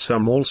teens, but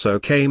some also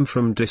came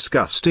from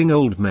disgusting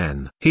old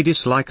men. He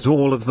disliked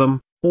all of them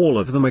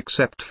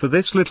except for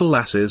this little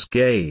lass's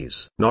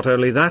gaze. Not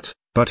only that,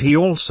 but he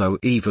also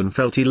even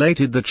felt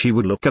elated that she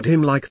would look at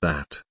him like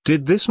that.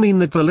 Did this mean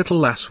that the little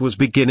lass was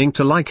beginning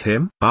to like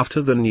him?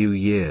 After the New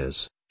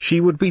Year's, she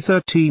would be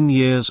 13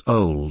 years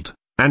old,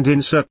 and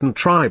in certain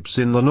tribes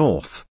in the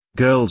north,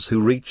 girls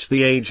who reached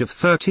the age of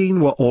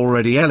 13 were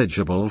already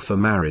eligible for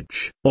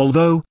marriage.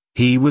 Although,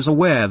 he was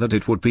aware that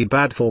it would be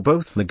bad for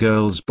both the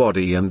girl's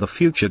body and the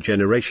future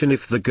generation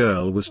if the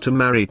girl was to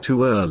marry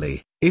too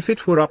early. If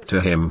it were up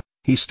to him,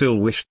 he still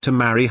wished to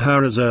marry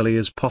her as early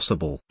as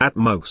possible. At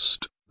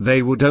most,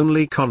 they would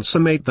only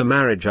consummate the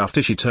marriage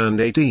after she turned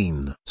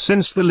 18.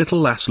 Since the little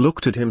lass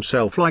looked at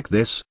himself like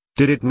this,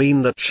 did it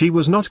mean that she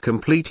was not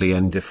completely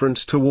indifferent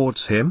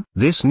towards him?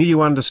 This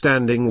new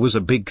understanding was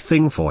a big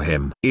thing for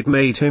him. It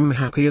made him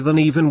happier than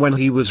even when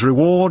he was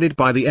rewarded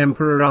by the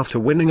emperor after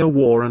winning a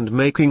war and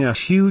making a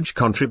huge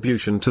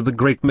contribution to the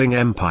Great Ming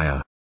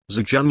Empire.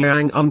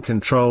 Zhejiang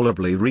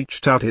uncontrollably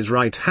reached out his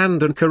right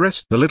hand and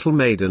caressed the little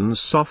maiden's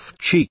soft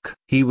cheek.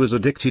 He was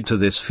addicted to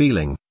this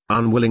feeling,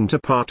 unwilling to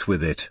part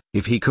with it.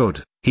 If he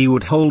could, he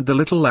would hold the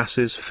little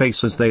lass's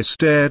face as they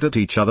stared at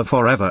each other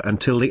forever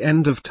until the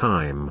end of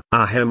time.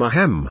 Ahem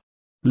ahem.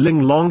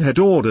 Ling Long had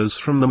orders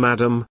from the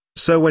madam,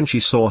 so when she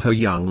saw her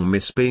young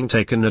miss being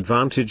taken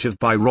advantage of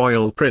by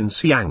Royal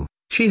Prince Yang,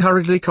 she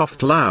hurriedly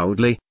coughed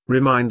loudly,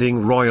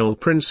 reminding Royal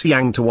Prince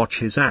Yang to watch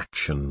his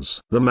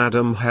actions. The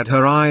madam had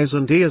her eyes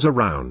and ears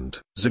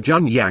around.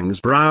 Zhejiang's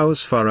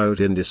brows furrowed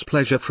in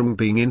displeasure from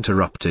being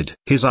interrupted.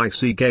 His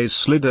icy gaze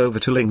slid over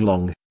to Ling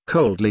Long,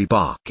 coldly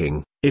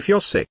barking, "If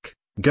you're sick,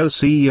 go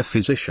see a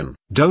physician.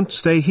 Don't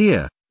stay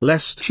here,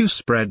 lest you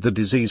spread the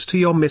disease to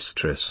your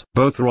mistress."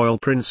 Both Royal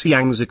Prince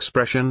Yang's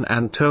expression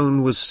and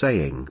tone was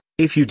saying,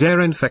 "If you dare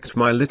infect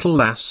my little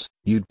lass,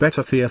 you'd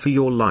better fear for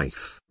your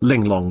life."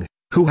 Ling Long,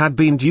 who had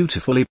been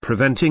dutifully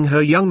preventing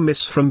her young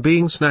miss from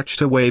being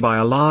snatched away by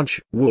a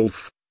large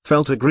wolf,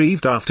 felt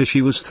aggrieved after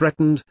she was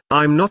threatened.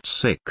 "I'm not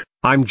sick,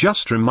 I'm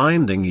just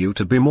reminding you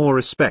to be more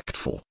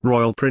respectful."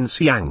 Royal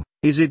Prince Yang,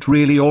 is it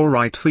really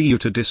alright for you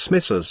to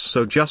dismiss us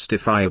so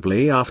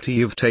justifiably after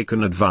you've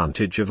taken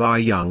advantage of our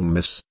young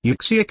miss?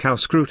 Yuxiao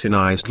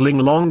scrutinized Ling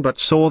Long but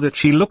saw that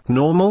she looked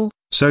normal,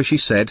 so she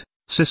said,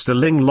 "Sister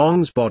Ling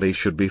Long's body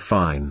should be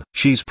fine.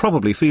 She's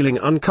probably feeling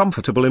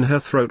uncomfortable in her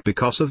throat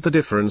because of the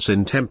difference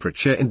in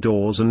temperature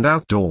indoors and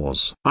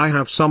outdoors. I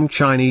have some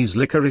Chinese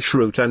licorice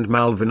root and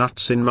malva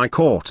nuts in my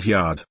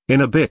courtyard.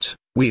 In a bit,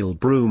 we'll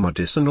brew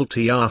medicinal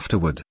tea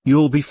afterward.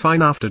 You'll be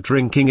fine after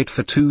drinking it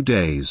for 2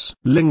 days."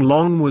 Ling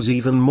Long was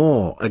even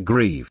more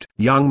aggrieved.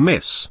 "Young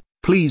miss,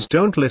 please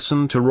don't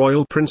listen to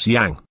Royal Prince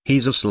Yang.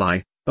 He's a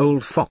sly,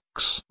 old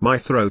fox. My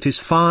throat is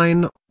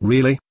fine."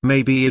 Really?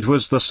 Maybe it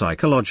was the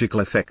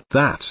psychological effect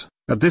that,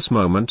 at this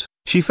moment,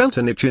 she felt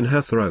an itch in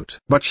her throat.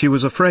 But she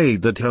was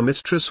afraid that her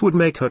mistress would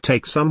make her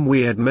take some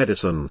weird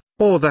medicine,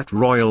 or that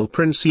Royal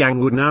Prince Yang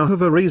would now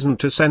have a reason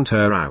to send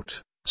her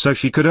out. So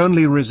she could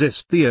only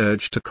resist the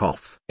urge to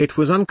cough. It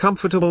was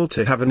uncomfortable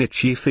to have an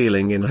itchy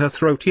feeling in her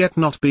throat yet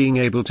not being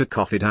able to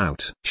cough it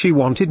out. She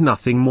wanted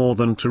nothing more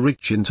than to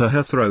reach into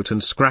her throat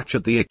and scratch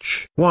at the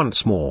itch.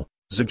 Once more,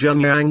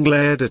 Zhejiang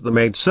glared at the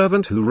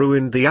maidservant who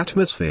ruined the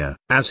atmosphere.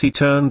 As he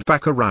turned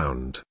back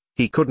around,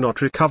 he could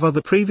not recover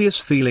the previous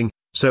feeling,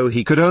 so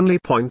he could only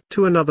point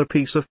to another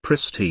piece of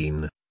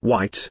pristine,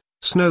 white,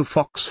 snow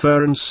fox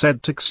fur and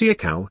said to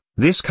Xiaocao,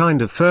 "This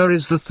kind of fur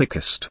is the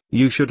thickest.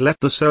 You should let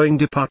the sewing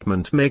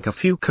department make a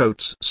few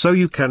coats so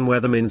you can wear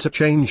them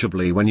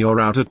interchangeably when you're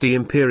out at the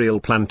imperial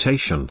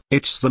plantation.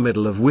 It's the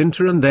middle of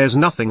winter and there's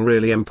nothing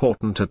really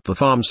important at the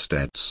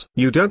farmsteads.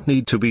 You don't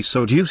need to be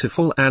so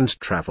dutiful and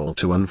travel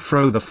to and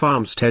fro the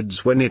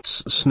farmsteads when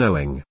it's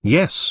snowing.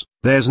 Yes,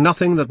 there's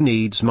nothing that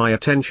needs my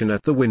attention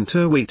at the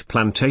winter wheat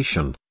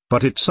plantation,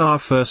 but it's our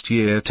first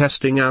year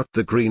testing out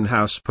the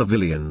greenhouse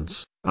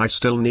pavilions. I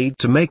still need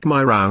to make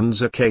my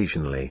rounds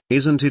occasionally."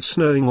 "Isn't it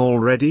snowing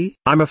already?"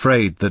 "I'm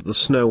afraid that the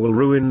snow will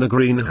ruin the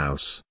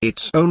greenhouse.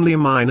 It's only a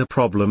minor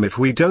problem if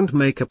we don't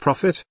make a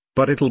profit,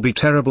 but it'll be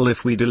terrible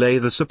if we delay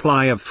the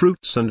supply of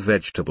fruits and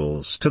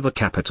vegetables to the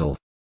capital."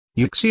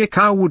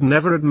 Xiaocao would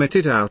never admit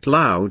it out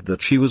loud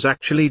that she was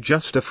actually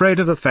just afraid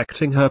of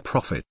affecting her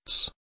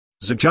profits.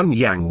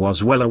 Zhejiang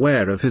was well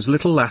aware of his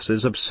little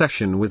lass's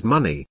obsession with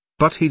money,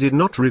 but he did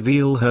not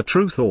reveal her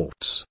true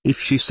thoughts. If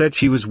she said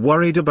she was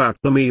worried about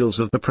the meals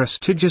of the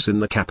prestigious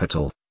in the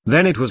capital,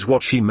 then it was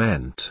what she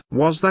meant.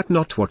 Was that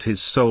not what his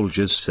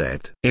soldiers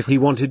said? If he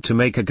wanted to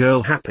make a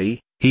girl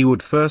happy, he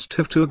would first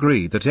have to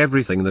agree that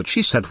everything that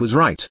she said was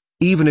right,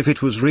 even if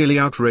it was really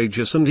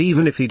outrageous and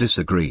even if he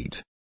disagreed.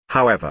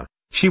 However,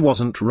 she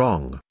wasn't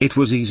wrong. It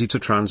was easy to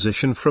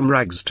transition from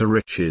rags to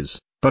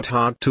riches, but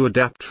hard to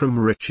adapt from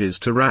riches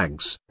to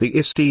rags. The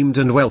esteemed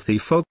and wealthy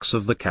folks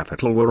of the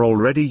capital were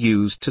already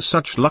used to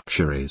such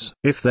luxuries.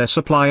 If their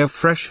supply of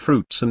fresh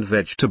fruits and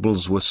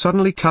vegetables were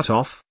suddenly cut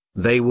off,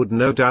 they would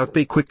no doubt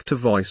be quick to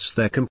voice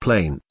their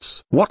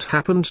complaints. "What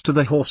happened to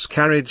the horse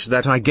carriage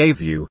that I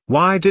gave you?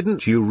 Why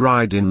didn't you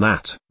ride in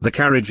that? The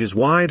carriage is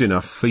wide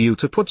enough for you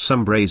to put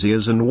some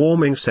braziers and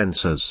warming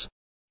censers."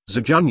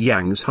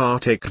 Zhejiang's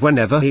heart ached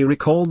whenever he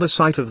recalled the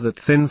sight of that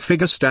thin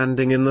figure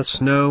standing in the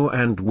snow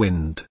and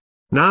wind.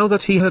 Now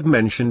that he had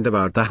mentioned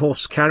about the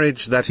horse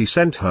carriage that he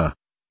sent her,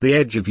 the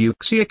edge of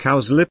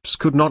Xiaocao's lips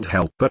could not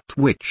help but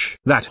twitch.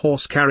 That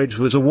horse carriage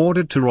was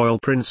awarded to Royal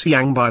Prince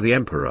Yang by the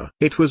Emperor.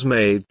 It was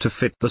made to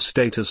fit the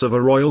status of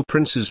a royal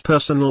prince's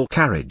personal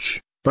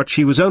carriage, but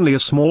she was only a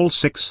small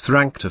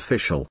 6th-ranked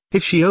official.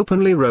 If she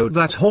openly rode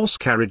that horse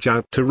carriage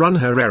out to run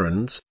her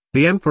errands,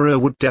 the Emperor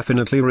would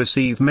definitely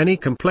receive many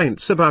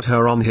complaints about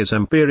her on his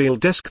imperial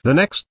desk the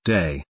next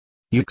day.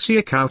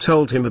 Xiaocao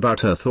told him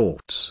about her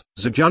thoughts.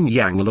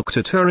 Zhejiang looked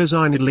at her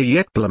resignedly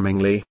yet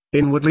blummingly,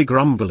 inwardly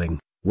grumbling,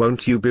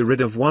 "Won't you be rid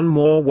of one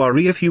more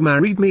worry if you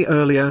married me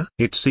earlier?"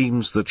 It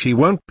seems that she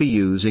won't be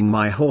using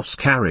my horse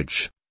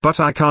carriage, but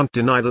I can't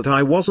deny that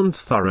I wasn't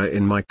thorough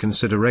in my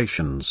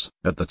considerations.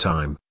 At the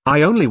time,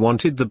 I only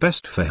wanted the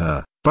best for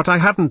her, but I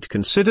hadn't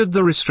considered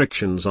the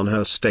restrictions on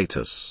her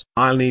status.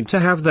 I'll need to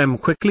have them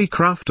quickly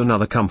craft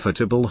another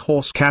comfortable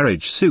horse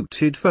carriage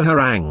suited for her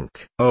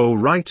rank. "Oh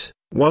right.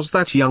 Was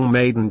that young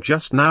maiden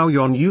just now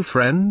your new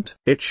friend?"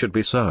 "It should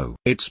be so.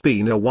 It's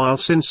been a while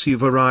since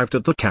you've arrived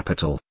at the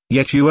capital,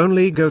 yet you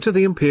only go to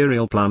the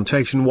imperial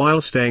plantation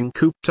while staying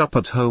cooped up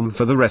at home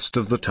for the rest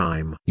of the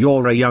time.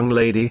 You're a young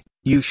lady,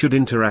 you should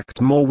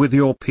interact more with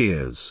your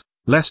peers,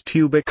 lest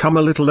you become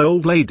a little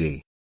old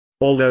lady."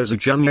 Although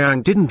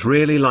Zhejiang didn't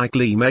really like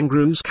Li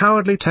Mengru's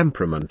cowardly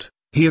temperament,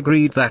 he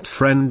agreed that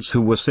friends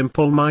who were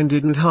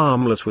simple-minded and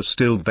harmless were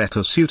still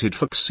better suited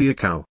for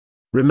Xiaocao.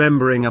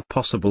 Remembering a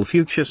possible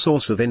future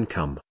source of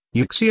income,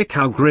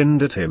 Xiaocao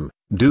grinned at him.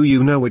 "Do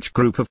you know which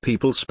group of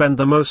people spend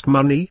the most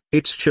money?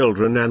 It's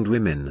children and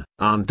women.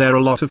 Aren't there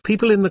a lot of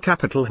people in the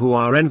capital who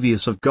are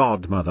envious of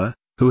Godmother,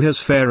 who has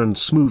fair and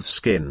smooth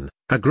skin,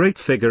 a great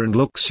figure and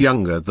looks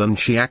younger than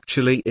she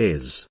actually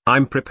is?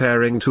 I'm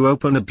preparing to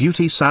open a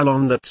beauty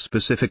salon that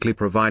specifically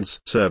provides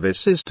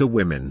services to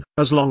women.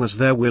 As long as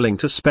they're willing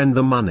to spend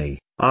the money,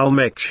 I'll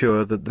make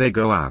sure that they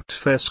go out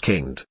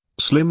fair-skinned,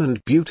 slim and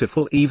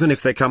beautiful even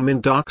if they come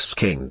in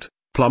dark-skinned,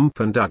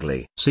 plump and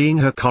ugly." Seeing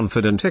her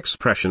confident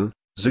expression,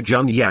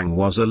 Zhejiang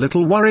was a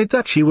little worried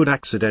that she would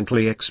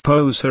accidentally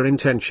expose her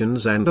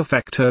intentions and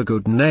affect her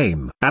good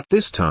name. At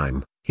this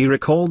time, he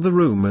recalled the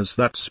rumors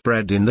that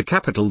spread in the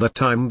capital the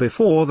time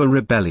before the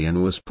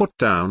rebellion was put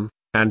down,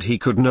 and he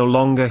could no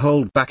longer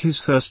hold back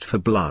his thirst for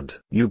blood.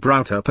 "You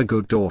brought up a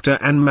good daughter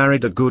and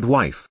married a good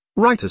wife,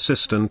 right?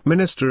 Assistant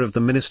Minister of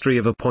the Ministry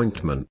of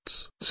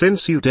Appointments.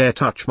 Since you dare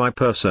touch my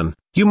person,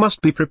 you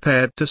must be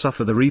prepared to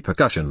suffer the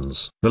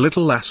repercussions." The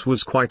little lass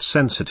was quite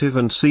sensitive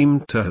and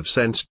seemed to have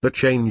sensed the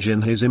change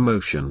in his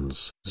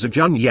emotions.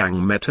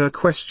 Zhejiang met her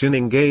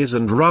questioning gaze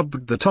and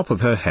rubbed the top of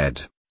her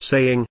head,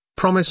 saying,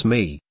 "Promise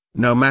me,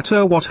 no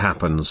matter what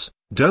happens,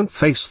 don't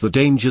face the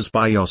dangers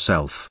by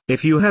yourself.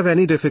 If you have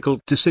any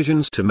difficult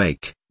decisions to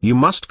make, you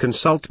must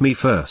consult me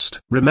first.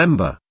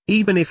 Remember,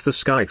 even if the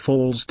sky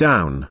falls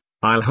down,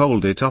 I'll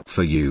hold it up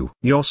for you."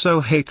 "You're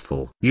so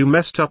hateful. You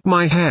messed up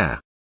my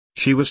hair."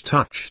 She was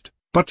touched,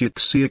 but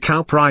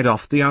Xiaocao pried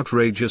off the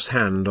outrageous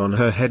hand on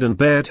her head and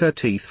bared her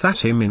teeth at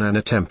him in an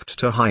attempt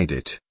to hide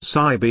it.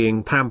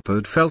 Being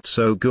pampered felt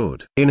so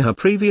good. In her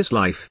previous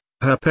life,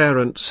 her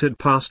parents had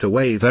passed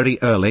away very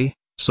early,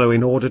 so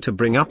in order to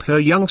bring up her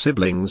young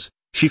siblings,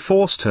 she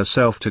forced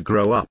herself to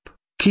grow up,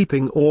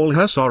 keeping all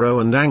her sorrow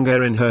and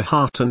anger in her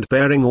heart and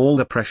bearing all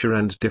the pressure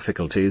and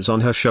difficulties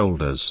on her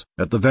shoulders.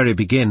 At the very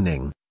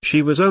beginning,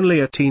 she was only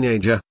a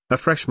teenager, a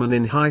freshman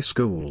in high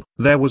school.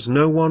 There was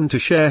no one to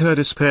share her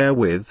despair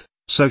with,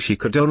 so she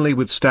could only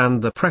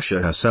withstand the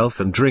pressure herself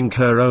and drink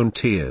her own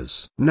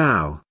tears.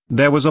 Now,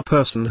 there was a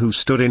person who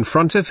stood in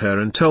front of her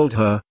and told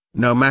her,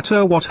 "No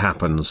matter what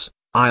happens,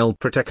 I'll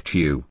protect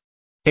you."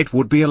 It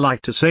would be a lie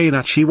to say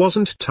that she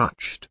wasn't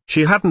touched.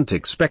 She hadn't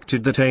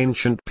expected that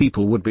ancient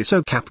people would be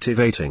so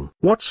captivating.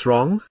 What's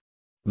wrong?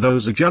 Though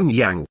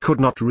Zhejiang could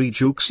not read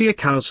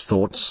Xiao's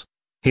thoughts,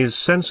 his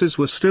senses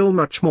were still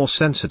much more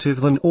sensitive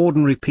than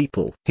ordinary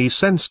people. He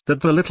sensed that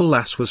the little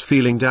lass was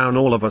feeling down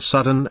all of a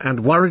sudden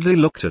and worriedly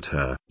looked at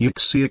her.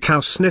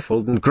 Xiao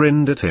sniffled and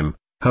grinned at him,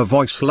 her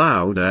voice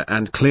louder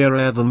and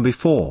clearer than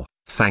before.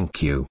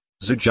 "Thank you,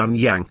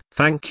 Zhejiang.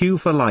 Thank you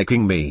for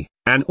liking me,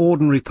 an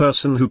ordinary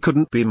person who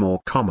couldn't be more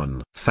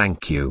common.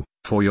 Thank you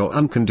for your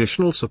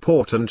unconditional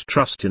support and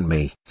trust in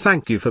me.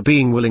 Thank you for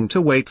being willing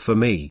to wait for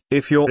me.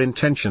 If your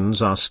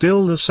intentions are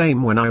still the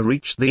same when I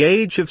reach the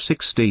age of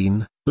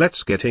 16,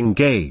 let's get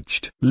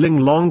engaged." Ling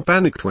Long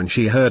panicked when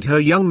she heard her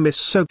young miss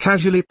so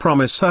casually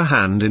promise her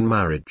hand in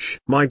marriage.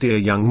 "My dear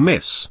young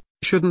miss,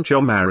 shouldn't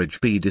your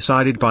marriage be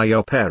decided by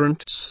your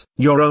parents?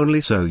 You're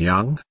only so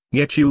young,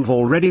 yet you've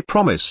already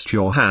promised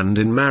your hand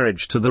in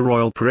marriage to the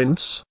royal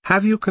prince.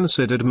 Have you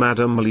considered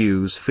Madame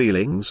Liu's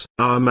feelings?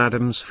 Our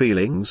madam's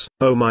feelings?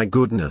 Oh my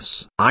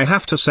goodness. I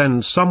have to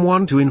send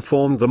someone to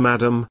inform the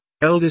madam.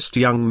 Eldest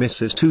young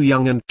miss is too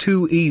young and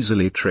too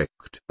easily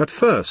tricked." At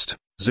first,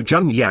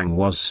 Zhejiang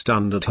was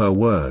stunned at her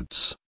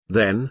words.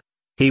 Then,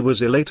 he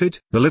was elated.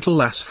 The little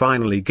lass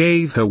finally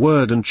gave her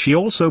word and she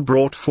also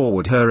brought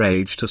forward her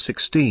age to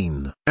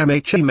 16.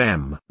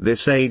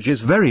 This age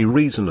is very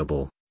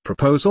reasonable.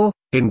 Proposal,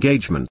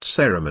 engagement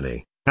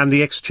ceremony, and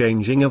the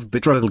exchanging of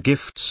betrothal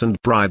gifts and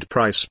bride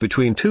price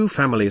between two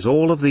families.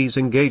 All of these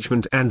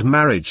engagement and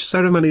marriage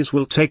ceremonies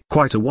will take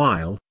quite a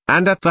while,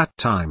 and at that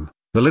time,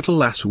 the little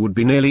lass would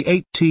be nearly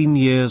 18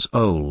 years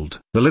old.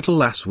 The little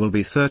lass will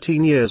be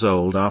 13 years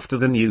old after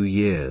the New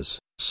Year's,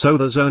 so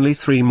there's only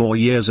 3 more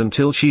years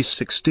until she's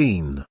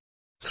 16.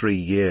 3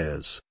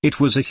 years. It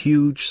was a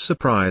huge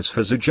surprise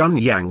for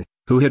Zhejiang,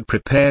 who had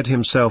prepared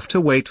himself to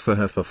wait for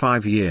her for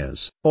 5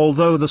 years.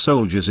 Although the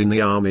soldiers in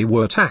the army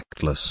were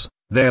tactless,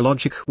 their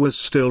logic was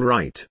still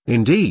right.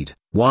 Indeed,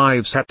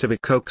 wives had to be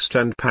coaxed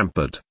and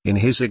pampered. In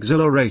his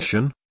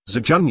exhilaration,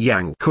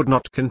 Zhejiang could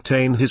not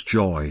contain his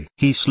joy.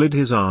 He slid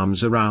his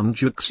arms around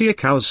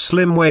Xiao's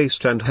slim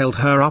waist and held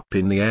her up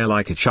in the air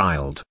like a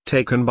child.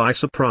 Taken by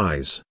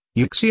surprise,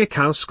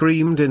 Xiao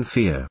screamed in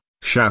fear,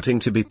 shouting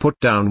to be put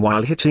down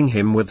while hitting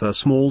him with her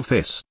small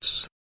fists.